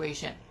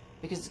situation,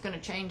 because it's going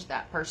to change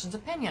that person's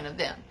opinion of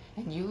them.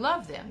 And you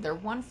love them. They're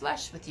one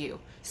flesh with you.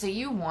 So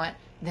you want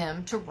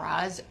them to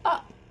rise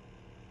up.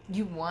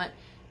 You want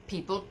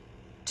people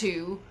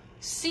to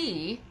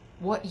see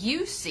what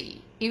you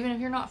see, even if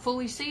you're not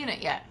fully seeing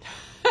it yet.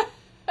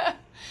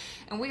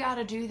 And we got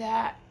to do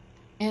that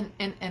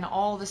in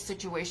all the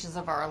situations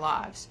of our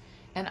lives.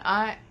 And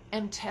I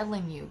am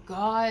telling you,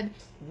 God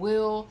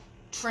will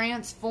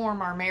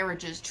transform our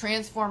marriages,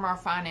 transform our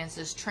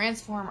finances,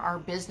 transform our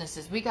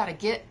businesses. We got to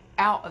get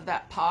out of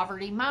that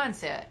poverty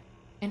mindset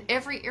in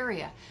every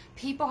area.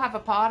 People have a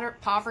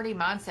poverty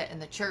mindset in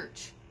the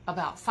church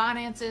about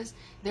finances.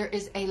 There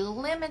is a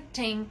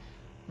limiting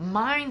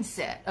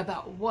mindset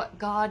about what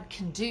God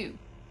can do.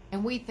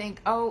 And we think,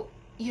 oh,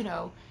 you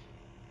know,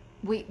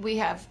 we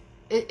have,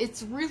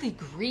 it's really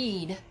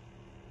greed.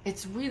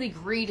 It's really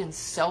greed and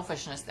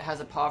selfishness that has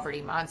a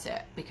poverty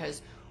mindset,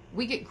 because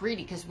we get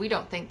greedy because we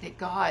don't think that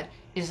God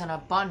is an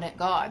abundant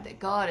God, that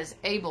God is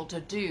able to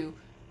do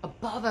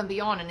above and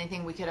beyond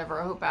anything we could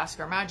ever hope, ask,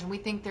 or imagine. We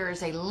think there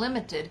is a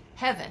limited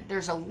heaven.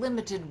 There's a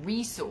limited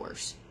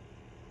resource.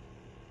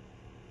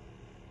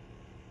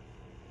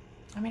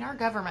 I mean, our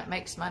government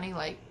makes money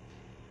like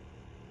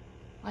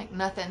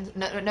nothing,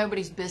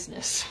 nobody's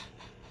business.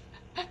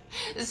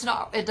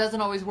 It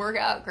doesn't always work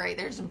out great.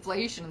 There's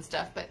inflation and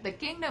stuff, but the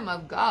kingdom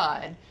of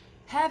God,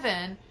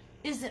 heaven,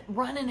 isn't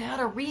running out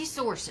of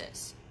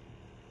resources.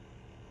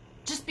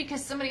 Just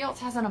because somebody else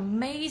has an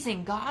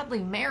amazing godly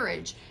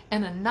marriage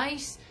and a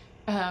nice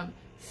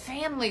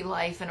family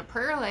life and a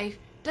prayer life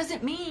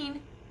doesn't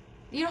mean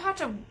you don't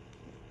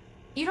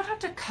have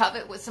to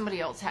covet what somebody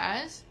else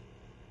has.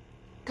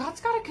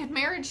 God's got a good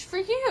marriage for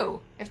you.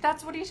 If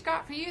that's what he's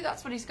got for you,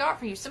 that's what he's got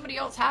for you. Somebody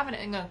else having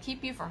it ain't going to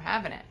keep you from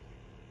having it.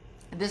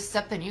 This is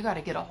something you got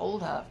to get a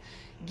hold of.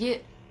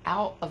 Get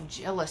out of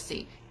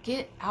jealousy.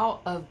 Get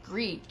out of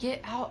greed.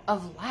 Get out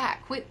of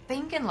lack. Quit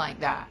thinking like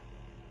that.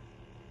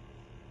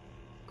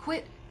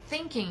 Quit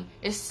thinking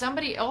if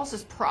somebody else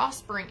is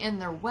prospering in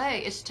their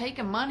way, it's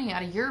taking money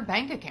out of your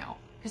bank account.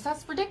 Because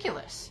that's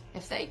ridiculous.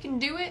 If they can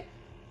do it,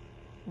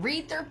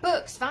 read their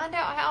books. Find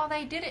out how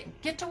they did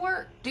it. Get to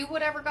work. Do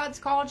whatever God's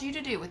called you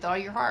to do with all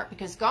your heart.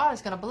 Because God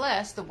is going to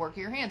bless the work of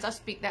your hands. I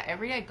speak that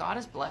every day. God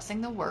is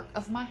blessing the work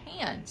of my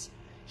hands.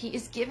 He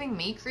is giving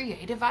me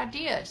creative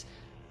ideas.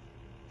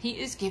 He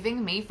is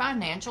giving me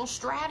financial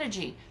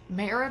strategy,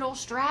 marital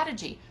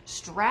strategy,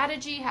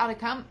 how to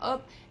come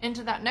up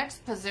into that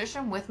next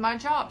position with my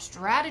job,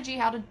 strategy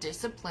how to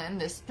discipline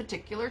this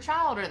particular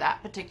child or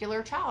that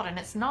particular child. And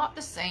it's not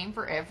the same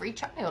for every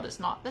child. It's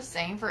not the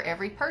same for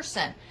every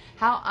person.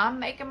 How I'm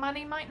making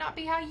money might not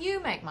be how you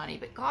make money,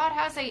 but God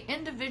has an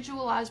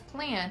individualized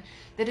plan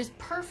that is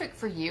perfect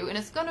for you, and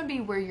it's going to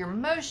be where you're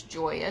most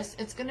joyous.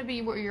 It's going to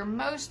be where you're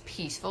most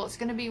peaceful. It's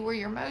going to be where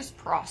you're most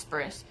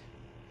prosperous.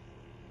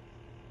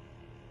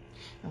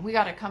 And we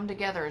got to come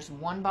together as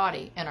one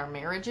body in our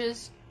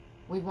marriages.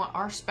 We want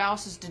our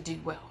spouses to do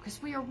well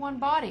because we are one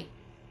body.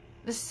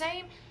 The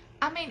same,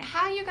 I mean,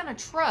 how are you going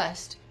to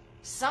trust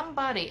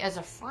somebody as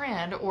a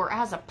friend or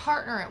as a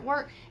partner at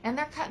work and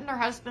they're cutting their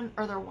husband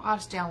or their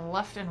wives down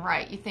left and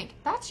right? You think,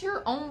 that's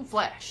your own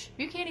flesh.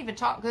 You can't even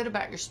talk good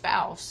about your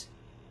spouse.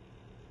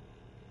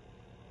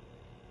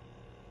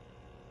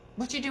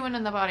 What you doing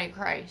in the body of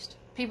Christ?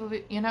 People,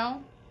 you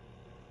know?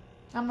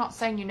 I'm not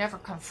saying you never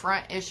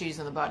confront issues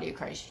in the body of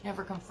Christ. You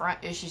never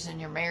confront issues in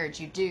your marriage.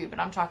 You do. But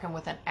I'm talking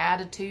with an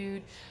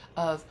attitude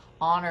of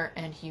honor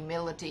and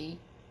humility.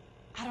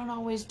 I don't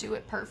always do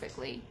it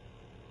perfectly.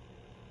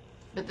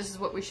 But this is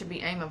what we should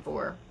be aiming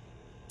for.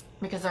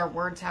 Because our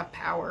words have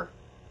power.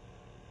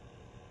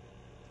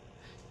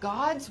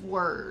 God's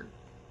word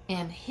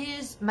in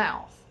his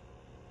mouth.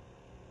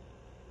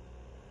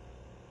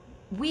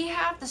 We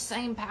have the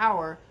same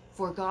power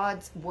for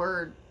God's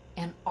word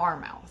in our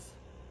mouth.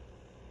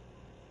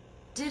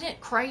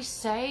 Didn't Christ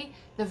say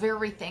the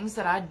very things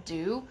that I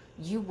do,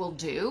 you will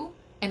do?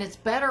 And it's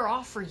better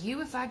off for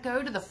you if I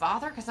go to the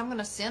Father because I'm going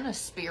to send a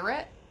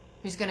spirit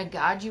who's going to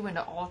guide you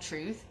into all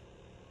truth.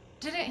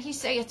 Didn't he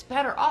say it's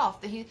better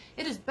off? It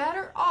is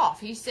better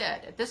off, he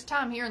said, at this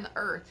time here on the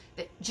earth,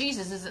 that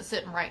Jesus isn't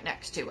sitting right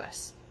next to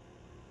us.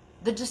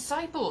 The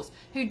disciples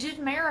who did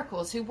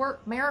miracles, who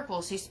worked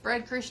miracles, who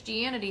spread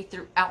Christianity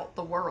throughout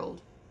the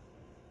world.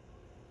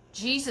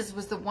 Jesus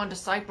was the one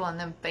discipling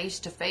them face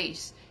to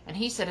face. And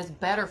he said it's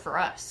better for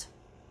us.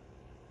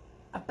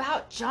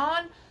 About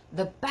John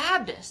the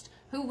Baptist,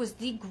 who was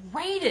the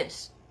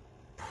greatest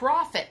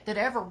prophet that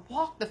ever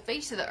walked the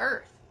face of the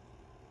earth.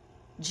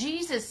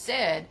 Jesus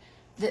said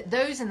that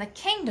those in the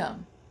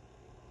kingdom,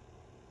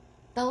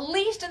 the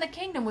least in the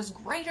kingdom was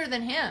greater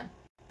than him.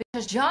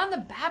 Because John the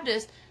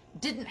Baptist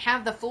didn't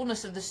have the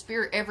fullness of the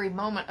Spirit every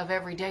moment of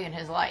every day in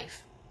his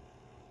life.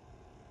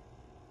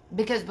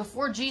 Because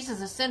before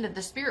Jesus ascended,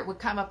 the Spirit would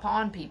come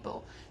upon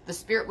people. The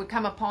Spirit would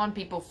come upon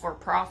people for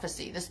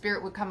prophecy. The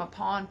Spirit would come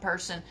upon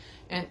person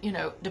and,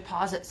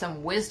 deposit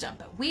some wisdom.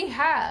 But we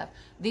have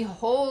the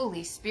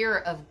Holy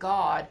Spirit of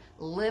God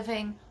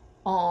living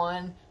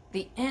on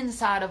the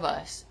inside of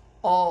us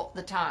all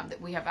the time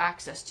that we have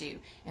access to.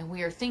 And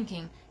we are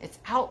thinking it's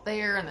out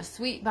there in the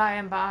sweet by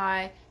and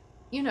by.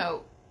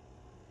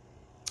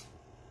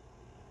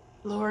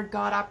 Lord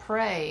God, I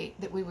pray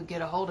that we would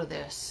get a hold of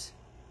this.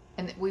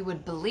 and that we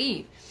would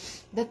believe.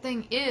 The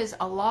thing is,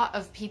 a lot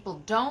of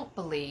people don't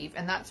believe,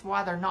 and that's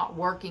why they're not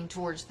working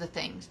towards the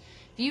things.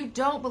 If you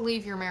don't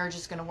believe your marriage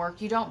is going to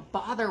work, you don't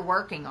bother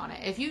working on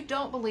it. If you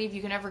don't believe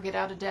you can ever get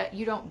out of debt,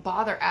 you don't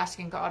bother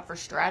asking God for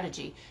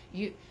strategy.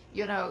 You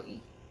know,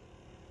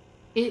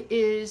 it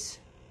is,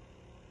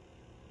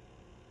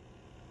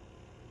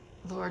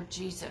 Lord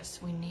Jesus,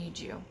 we need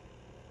you.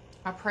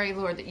 I pray,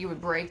 Lord, that you would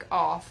break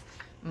off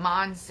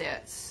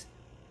mindsets.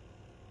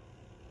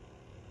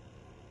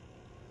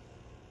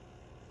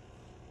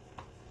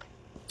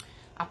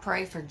 I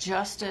pray for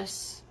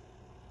justice.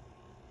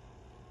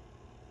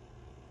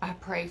 I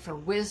pray for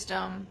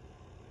wisdom.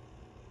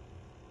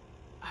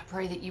 I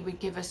pray that you would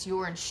give us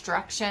your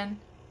instruction,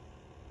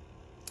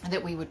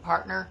 that we would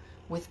partner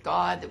with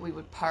God, that we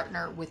would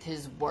partner with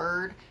his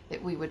word,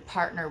 that we would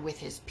partner with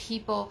his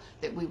people,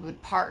 that we would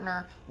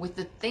partner with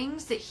the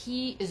things that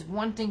he is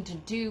wanting to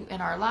do in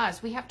our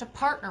lives. We have to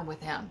partner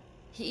with him.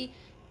 He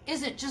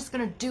isn't just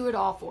going to do it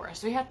all for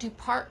us. We have to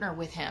partner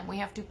with him. We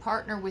have to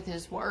partner with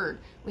his word.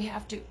 We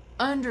have to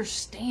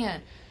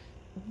understand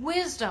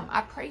wisdom.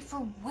 I pray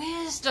for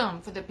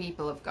wisdom for the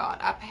people of God.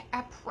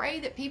 I pray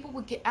that people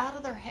would get out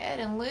of their head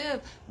and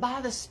live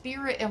by the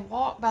Spirit and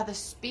walk by the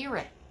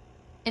Spirit,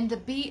 and to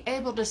be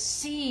able to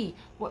see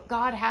what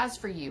God has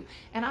for you.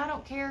 And I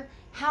don't care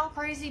how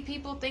crazy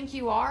people think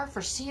you are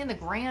for seeing the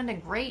grand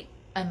and great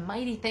and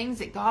mighty things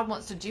that God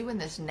wants to do in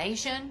this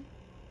nation,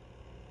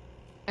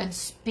 and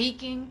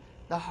speaking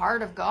the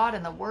heart of God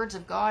and the words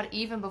of God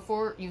even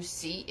before you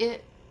see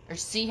it or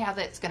see how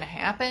that's going to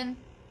happen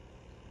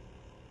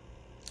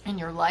in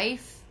your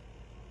life.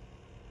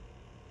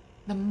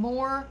 The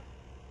more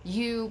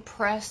you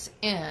press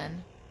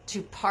in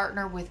to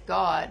partner with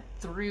God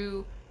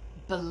through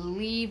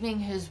believing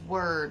his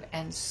word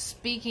and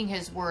speaking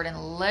his word and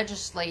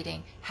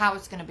legislating how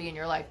it's going to be in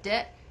your life.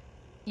 Debt,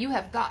 you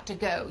have got to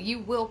go. You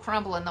will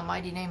crumble in the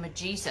mighty name of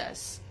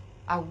Jesus.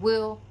 I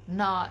will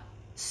not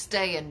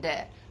stay in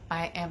debt.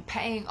 I am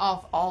paying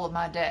off all of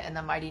my debt in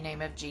the mighty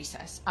name of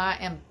Jesus. I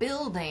am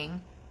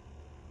building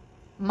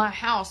my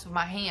house with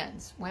my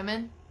hands.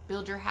 Women,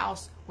 build your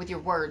house with your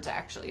words,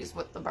 actually, is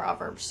what the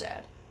Proverbs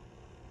said.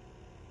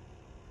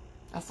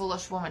 A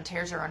foolish woman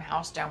tears her own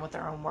house down with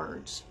her own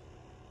words.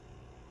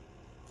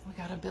 We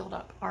got to build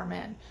up our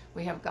men.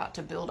 We have got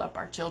to build up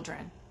our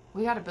children.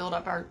 We got to build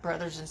up our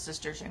brothers and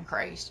sisters in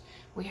Christ.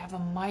 We have a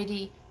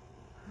mighty,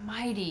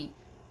 mighty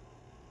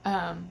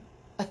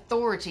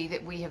authority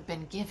that we have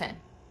been given.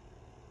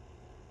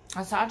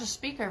 And so I just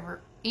speak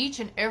over each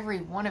and every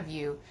one of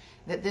you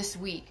that this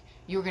week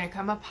you're going to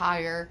come up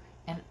higher,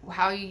 and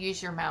how you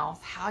use your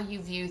mouth, how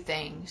you view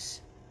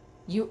things.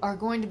 You are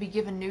going to be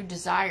given new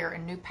desire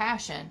and new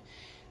passion,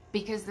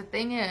 because the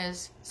thing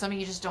is, some of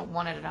you just don't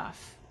want it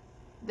enough.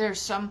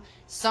 There's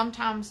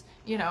sometimes,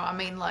 you know, I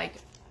mean, like,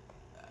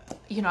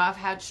 you know, I've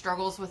had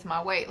struggles with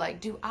my weight.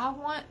 Like, do I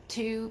want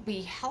to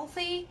be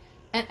healthy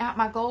and at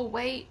my goal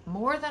weight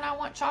more than I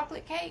want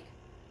chocolate cake?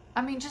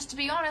 I mean, just to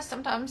be honest,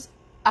 sometimes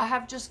I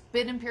have just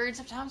been in periods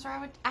of times where I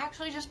would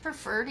actually just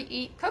prefer to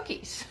eat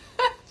cookies.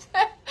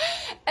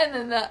 And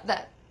then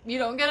that you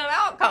don't get an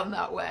outcome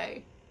that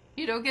way.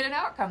 You don't get an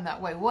outcome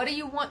that way. What do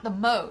you want the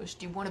most?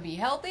 Do you want to be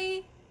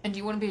healthy? And do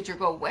you want to be at your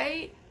goal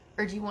weight?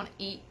 Or do you want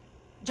to eat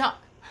junk?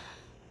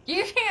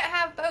 You can't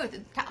have both.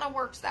 It kind of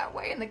works that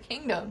way in the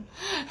kingdom.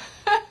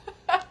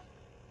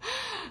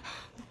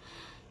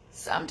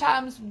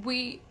 Sometimes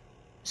we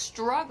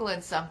struggle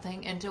in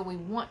something until we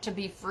want to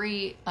be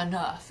free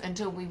enough,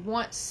 until we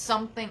want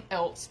something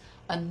else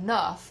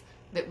enough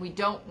that we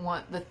don't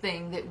want the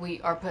thing that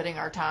we are putting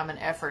our time and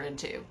effort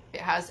into.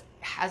 It has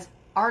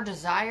our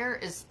desire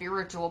is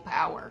spiritual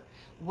power.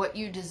 What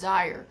you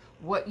desire,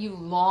 what you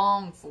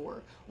long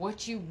for,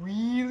 what you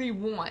really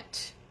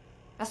want,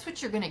 that's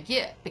what you're going to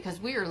get, because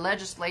we are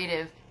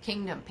legislative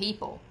kingdom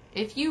people.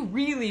 If you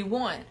really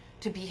want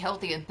to be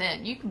healthy and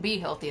thin, you can be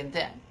healthy and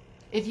thin.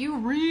 If you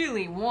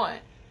really want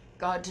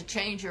God to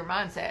change your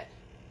mindset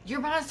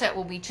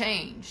will be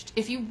changed.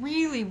 If you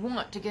really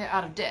want to get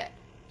out of debt,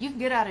 you can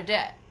get out of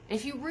debt.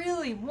 If you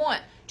really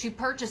want to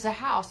purchase a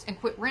house and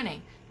quit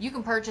renting, you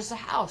can purchase a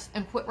house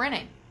and quit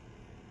renting.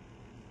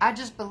 I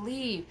just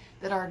believe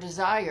that our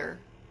desire,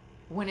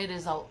 when it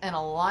is in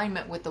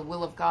alignment with the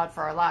will of God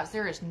for our lives,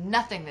 there is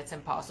nothing that's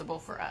impossible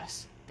for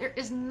us. There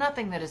is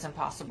nothing that is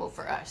impossible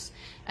for us.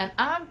 And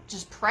I'm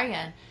just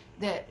praying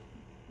that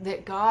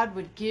God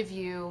would give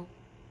you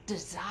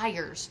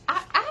desires.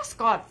 I ask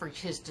God for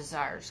his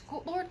desires.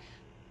 Lord,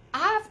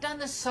 I've done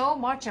this so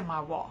much in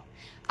my walk.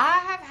 I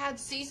have had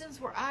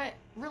seasons where I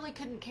really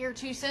couldn't care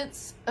 2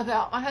 cents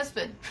about my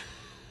husband.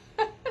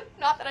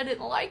 Not that I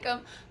didn't like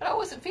him, but I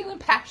wasn't feeling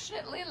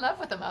passionately in love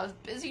with him. I was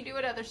busy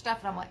doing other stuff,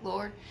 and I'm like,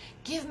 Lord,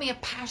 give me a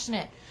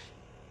passionate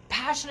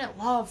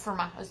love for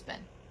my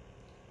husband.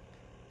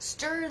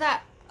 Stir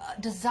that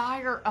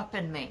desire up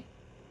in me.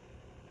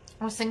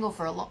 I was single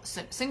for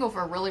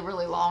a really,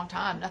 really long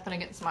time. Nothing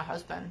against my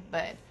husband,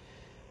 but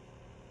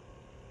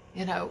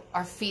you know,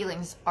 our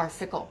feelings are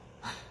fickle.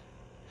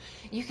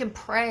 You can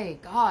pray,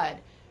 God,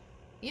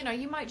 you know,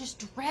 you might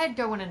just dread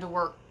going into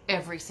work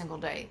every single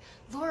day.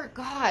 Lord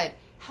God,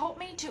 help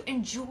me to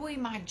enjoy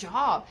my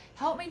job.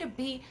 Help me to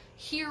be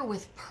here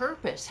with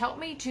purpose. Help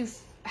me to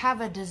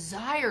have a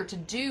desire to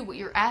do what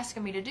you're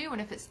asking me to do.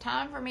 And if it's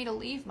time for me to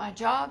leave my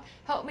job,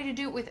 help me to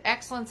do it with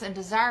excellence and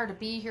desire to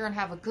be here and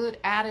have a good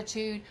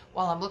attitude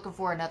while I'm looking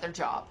for another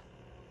job.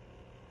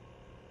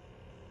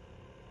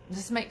 Does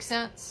this make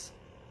sense?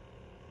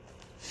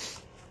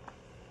 Is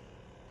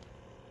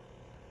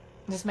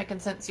this making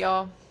sense,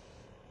 y'all?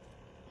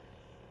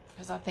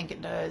 Because I think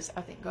it does.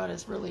 I think God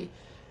is really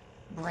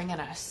bringing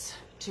us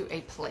to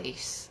a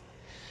place.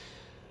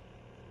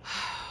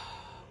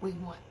 We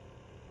want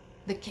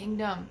the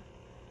kingdom.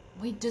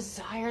 We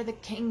desire the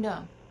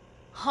kingdom.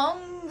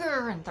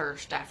 Hunger and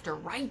thirst after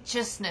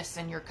righteousness,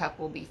 and your cup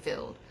will be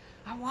filled.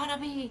 I want to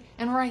be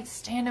in right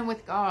standing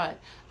with God.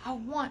 I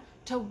want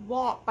to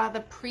walk by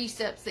the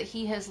precepts that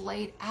He has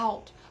laid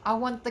out. I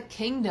want the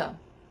kingdom.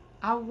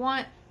 I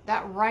want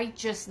that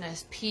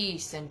righteousness,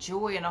 peace, and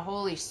joy in the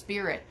Holy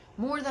Spirit.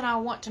 More than I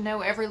want to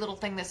know every little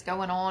thing that's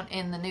going on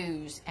in the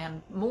news.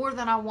 And more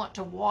than I want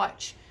to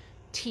watch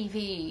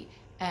TV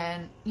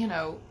and, you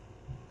know,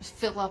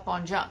 fill up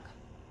on junk.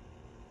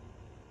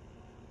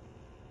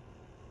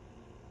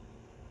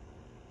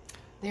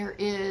 There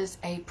is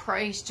a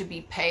price to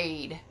be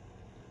paid.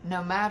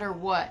 No matter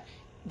what,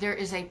 there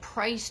is a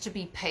price to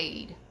be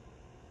paid.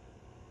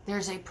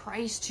 There's a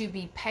price to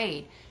be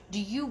paid. Do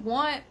you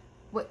want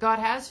what God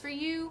has for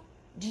you?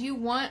 Do you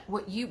want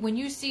what when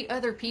you see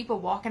other people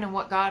walking in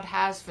what God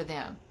has for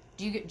them,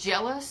 do you get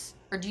jealous,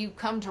 or do you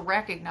come to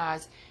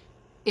recognize,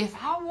 if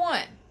I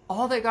want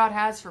all that God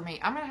has for me,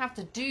 I'm going to have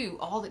to do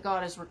all that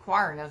God is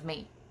requiring of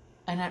me.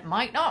 And it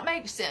might not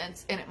make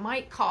sense, and it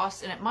might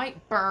cost, and it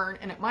might burn,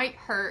 and it might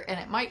hurt, and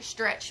it might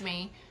stretch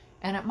me,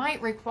 and it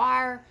might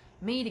require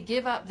me to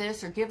give up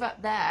this or give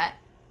up that.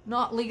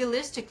 Not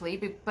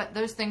legalistically, but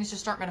those things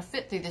just aren't going to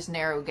fit through this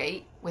narrow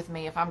gate with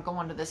me if I'm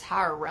going to this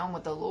higher realm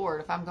with the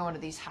Lord, if I'm going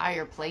to these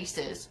higher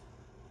places.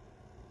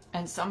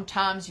 And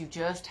sometimes you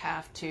just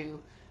have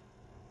to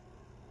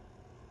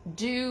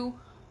do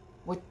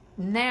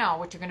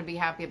what you're going to be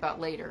happy about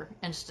later,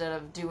 instead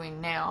of doing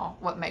now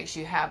what makes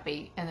you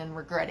happy and then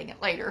regretting it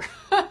later.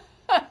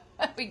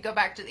 We go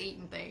back to the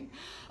eating thing.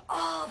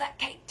 Oh, that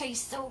cake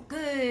tastes so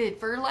good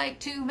for like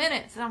 2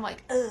 minutes. And I'm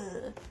like,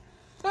 ugh.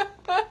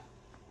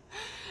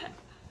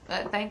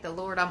 But thank the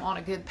Lord, I'm on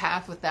a good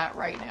path with that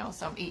right now.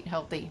 So I'm eating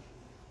healthy,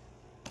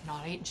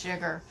 not eating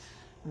sugar.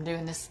 I'm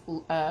doing this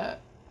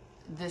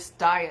this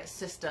diet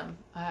system.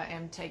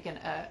 I'm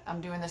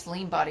doing this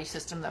lean body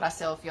system that I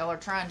sell. If y'all are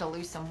trying to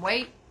lose some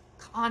weight,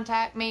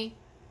 contact me.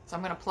 So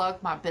I'm going to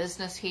plug my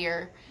business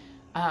here.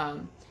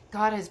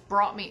 God has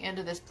brought me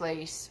into this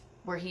place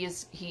where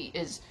He's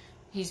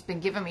been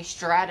giving me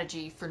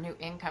strategy for new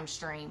income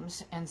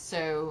streams. And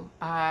so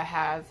I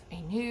have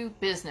a new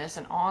business,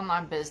 an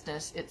online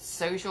business. It's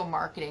social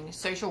marketing,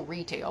 social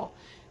retail,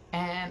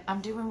 and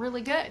I'm doing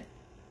really good.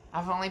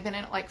 I've only been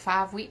in it like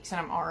 5 weeks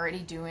and I'm already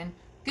doing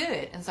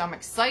good. And so I'm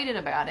excited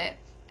about it.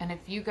 And if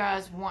you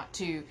guys want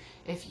to,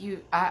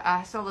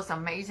 I sell this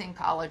amazing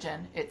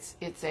collagen.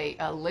 It's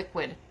a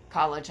liquid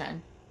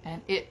collagen,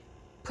 and it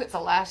puts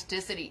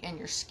elasticity in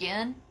your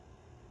skin.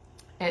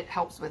 It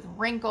helps with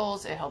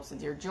wrinkles. It helps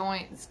with your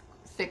joints.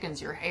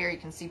 Thickens your hair. You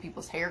can see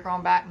people's hair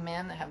growing back.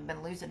 Men that have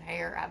been losing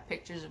hair. I have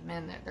pictures of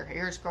men that their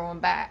hair is growing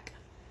back.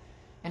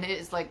 And it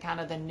is like kind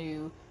of the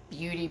new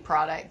beauty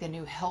product, the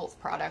new health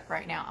product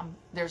right now.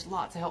 There's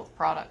lots of health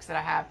products that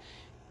I have.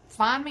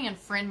 Find me and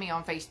friend me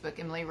on Facebook,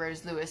 Emily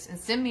Rose Lewis, and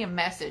send me a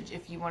message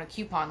if you want a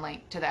coupon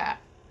link to that.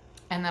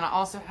 And then I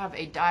also have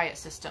a diet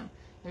system.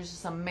 There's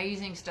this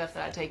amazing stuff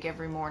that I take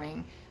every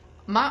morning.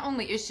 My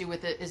only issue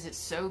with it is it's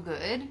so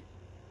good.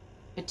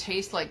 It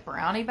tastes like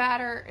brownie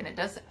batter, and it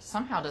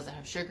somehow doesn't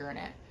have sugar in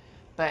it,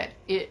 but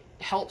it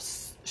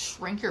helps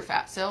shrink your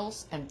fat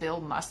cells and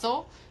build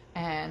muscle.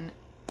 And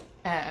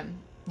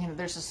you know,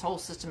 there's this whole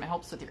system. It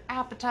helps with your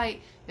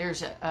appetite.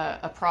 There's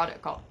a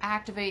product called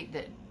Activate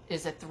that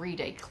is a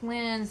 3-day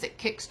cleanse that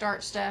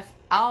kickstarts stuff.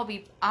 I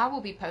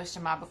will be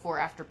posting my before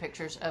after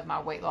pictures of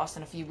my weight loss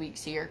in a few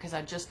weeks here, because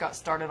I just got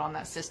started on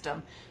that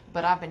system.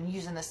 But I've been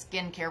using the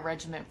skincare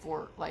regimen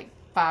for like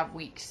 5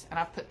 weeks, and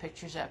I've put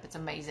pictures up. It's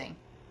amazing.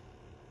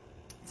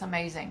 It's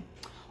amazing.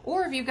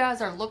 Or if you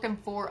guys are looking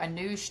for a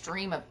new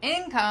stream of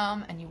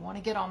income and you want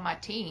to get on my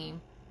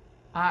team,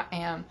 I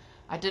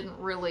didn't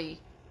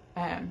really,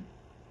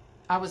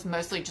 I was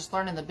mostly just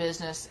learning the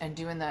business and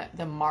doing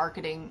the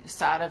marketing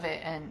side of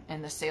it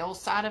and the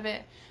sales side of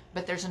it.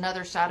 But there's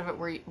another side of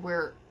it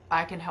where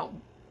I can help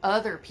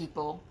other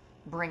people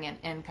bring in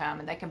income,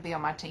 and they can be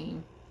on my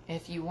team.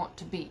 If you want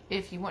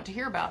to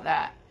hear about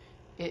that,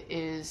 it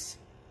is,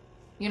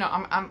 you know,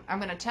 I'm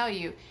going to tell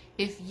you,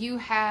 if you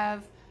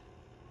have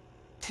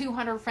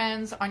 200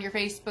 friends on your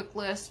Facebook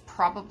list,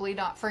 probably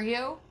not for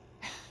you.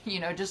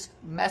 You know, just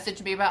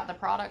message me about the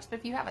products. But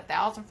if you have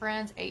 1,000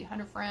 friends,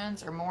 800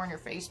 friends or more on your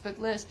Facebook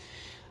list,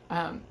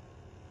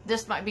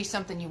 this might be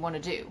something you want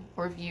to do.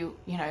 Or if you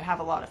have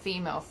a lot of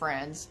female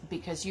friends,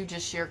 because you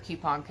just share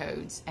coupon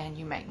codes and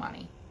you make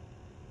money.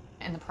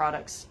 and the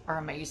products are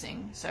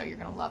amazing. So you're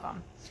going to love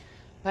them.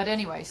 But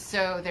anyway,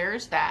 so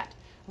there's that.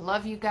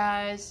 Love you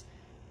guys.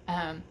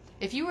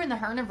 If you were in the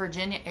Herndon,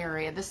 Virginia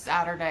area this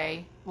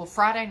Saturday, well,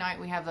 Friday night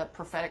we have a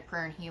prophetic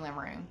prayer and healing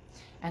room,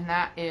 and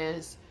that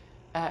is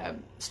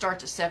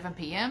starts at 7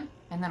 p.m.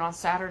 And then on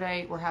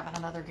Saturday we're having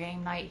another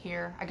game night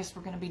here. I guess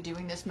we're going to be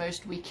doing this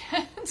most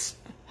weekends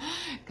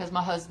because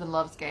my husband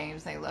loves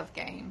games. They love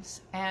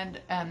games. And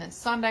then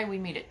Sunday we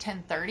meet at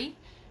 10:30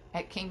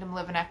 at Kingdom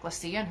Living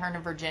Ecclesia in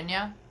Herndon,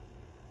 Virginia.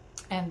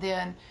 And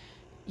then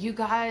you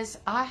guys,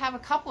 I have a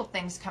couple of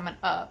things coming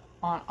up.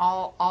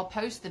 I'll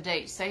post the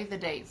date, save the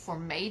date for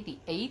May the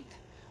 8th.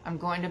 I'm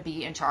going to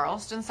be in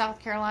Charleston, South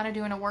Carolina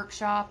doing a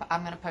workshop.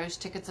 I'm going to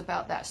post tickets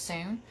about that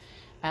soon.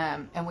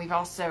 And we've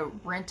also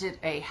rented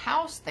a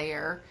house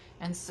there.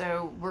 And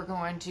so we're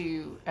going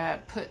to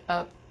put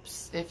up,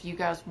 if you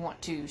guys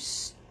want to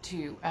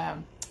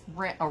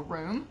rent a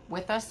room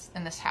with us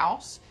in this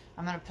house,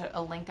 I'm going to put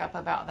a link up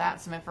about that,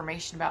 some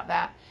information about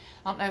that.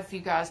 I don't know if you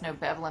guys know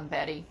Bevelyn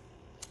Betty,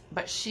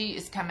 but she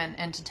is coming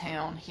into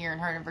town here in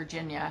Herndon,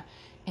 Virginia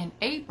in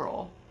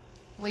April.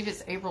 I believe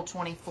it's April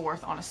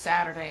 24th on a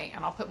Saturday,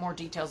 and I'll put more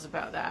details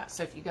about that.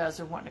 So if you guys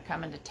are wanting to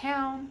come into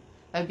town,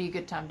 that'd be a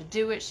good time to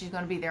do it. She's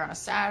going to be there on a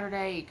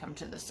Saturday. You come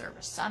to the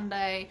service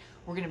Sunday.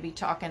 We're going to be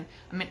talking.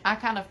 I mean, I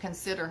kind of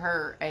consider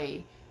her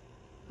a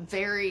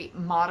very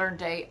modern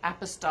day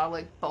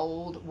apostolic,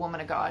 bold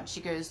woman of God. She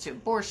goes to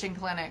abortion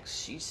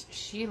clinics.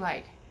 She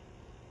like,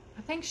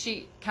 I think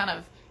she kind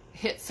of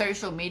hit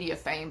social media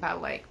fame by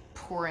like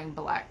pouring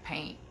black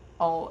paint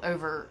all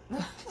over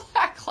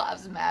Black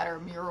Lives Matter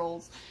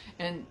murals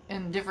in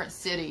different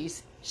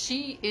cities.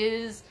 She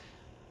is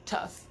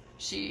tough.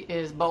 She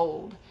is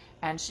bold.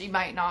 And she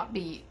might not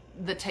be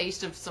the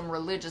taste of some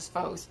religious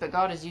folks, but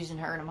God is using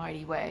her in a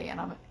mighty way.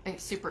 And I'm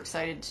super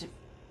excited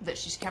that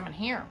she's coming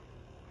here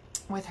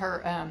with her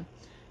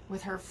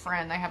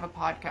friend. They have a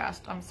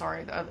podcast. I'm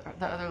sorry, the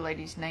other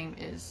lady's name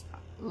is,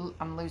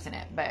 I'm losing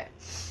it, but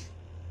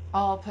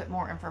I'll put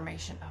more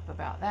information up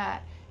about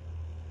that.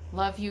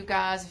 Love you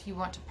guys. If you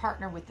want to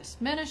partner with this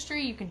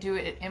ministry, you can do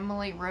it at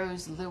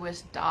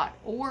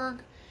emilyroselewis.org.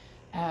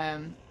 I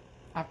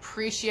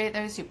appreciate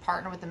those who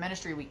partner with the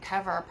ministry. We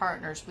cover our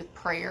partners with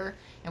prayer,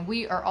 and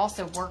we are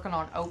also working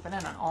on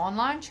opening an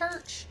online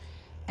church.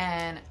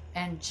 And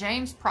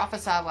James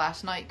prophesied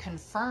last night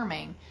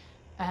confirming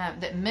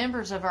that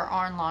members of our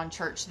online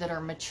church that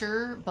are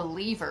mature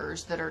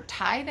believers, that are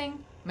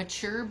tithing,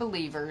 mature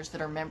believers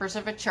that are members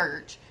of a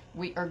church,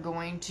 we are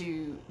going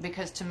to,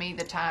 because to me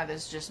the tithe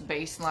is just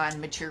baseline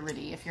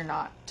maturity. If you're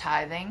not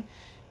tithing,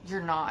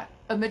 you're not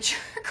a mature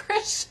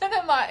Christian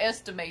in my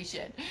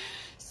estimation.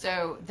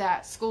 So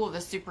that School of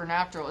the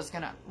Supernatural is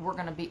we're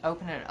gonna be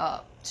opening it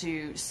up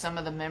to some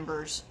of the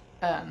members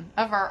of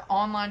our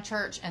online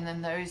church, and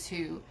then those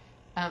who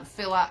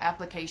fill out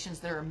applications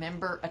that are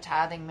a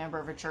tithing member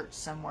of a church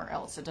somewhere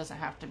else. It doesn't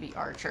have to be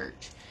our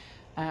church,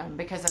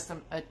 because that's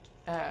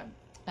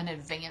an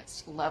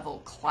advanced level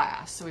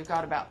class. So we've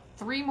got about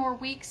 3 more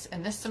weeks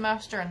in this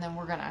semester, and then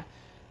we're going to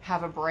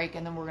have a break,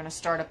 and then we're going to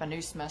start up a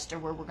new semester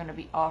where we're going to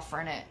be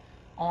offering it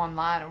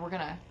online, and we're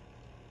going to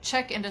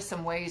check into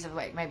some ways of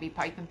like maybe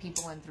piping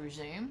people in through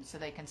Zoom so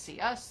they can see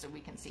us, so we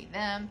can see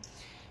them.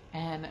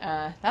 And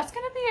that's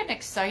going to be an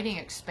exciting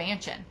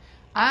expansion.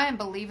 I am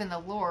believing the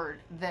Lord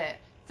that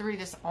through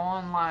this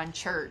online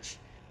church,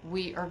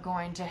 we are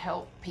going to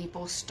help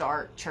people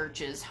start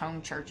churches,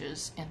 home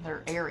churches in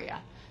their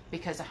area.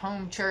 Because a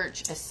home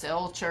church, a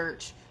cell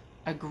church,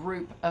 a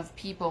group of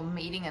people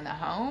meeting in the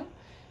home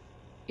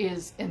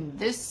is, in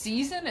this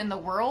season in the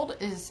world,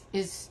 is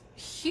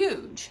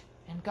huge.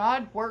 And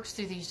God works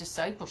through these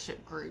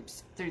discipleship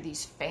groups, through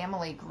these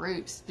family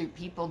groups, through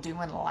people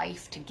doing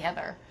life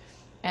together.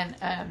 And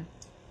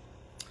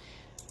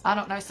I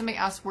don't know, somebody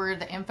asked where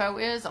the info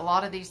is. A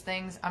lot of these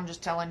things I'm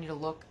just telling you to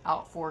look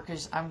out for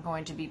because I'm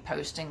going to be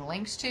posting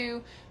links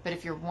to. But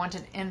if you're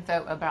wanting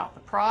info about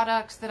the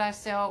products that I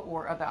sell,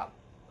 or about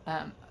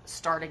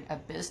starting a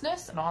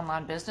business, an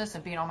online business,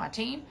 and being on my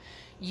team,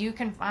 you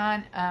can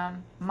find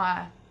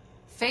my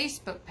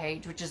Facebook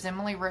page, which is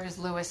Emily Rose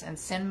Lewis, and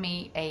send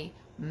me a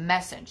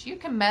message. You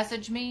can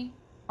message me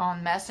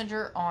on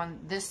Messenger on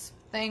this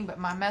thing, but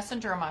my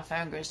Messenger on my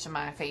phone goes to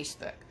my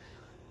Facebook.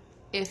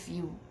 If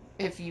you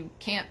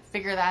can't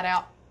figure that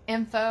out,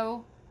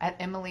 info at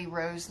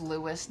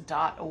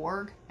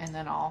emilyroselewis.org, and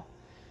then I'll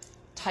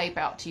type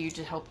out to you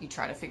to help you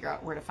try to figure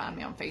out where to find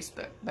me on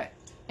Facebook. But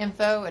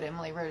info at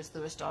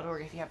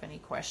emilyroselewis.org if you have any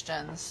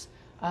questions.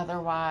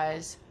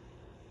 Otherwise,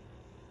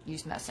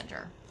 use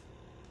Messenger.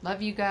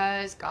 Love you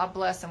guys. God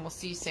bless, and we'll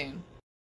see you soon.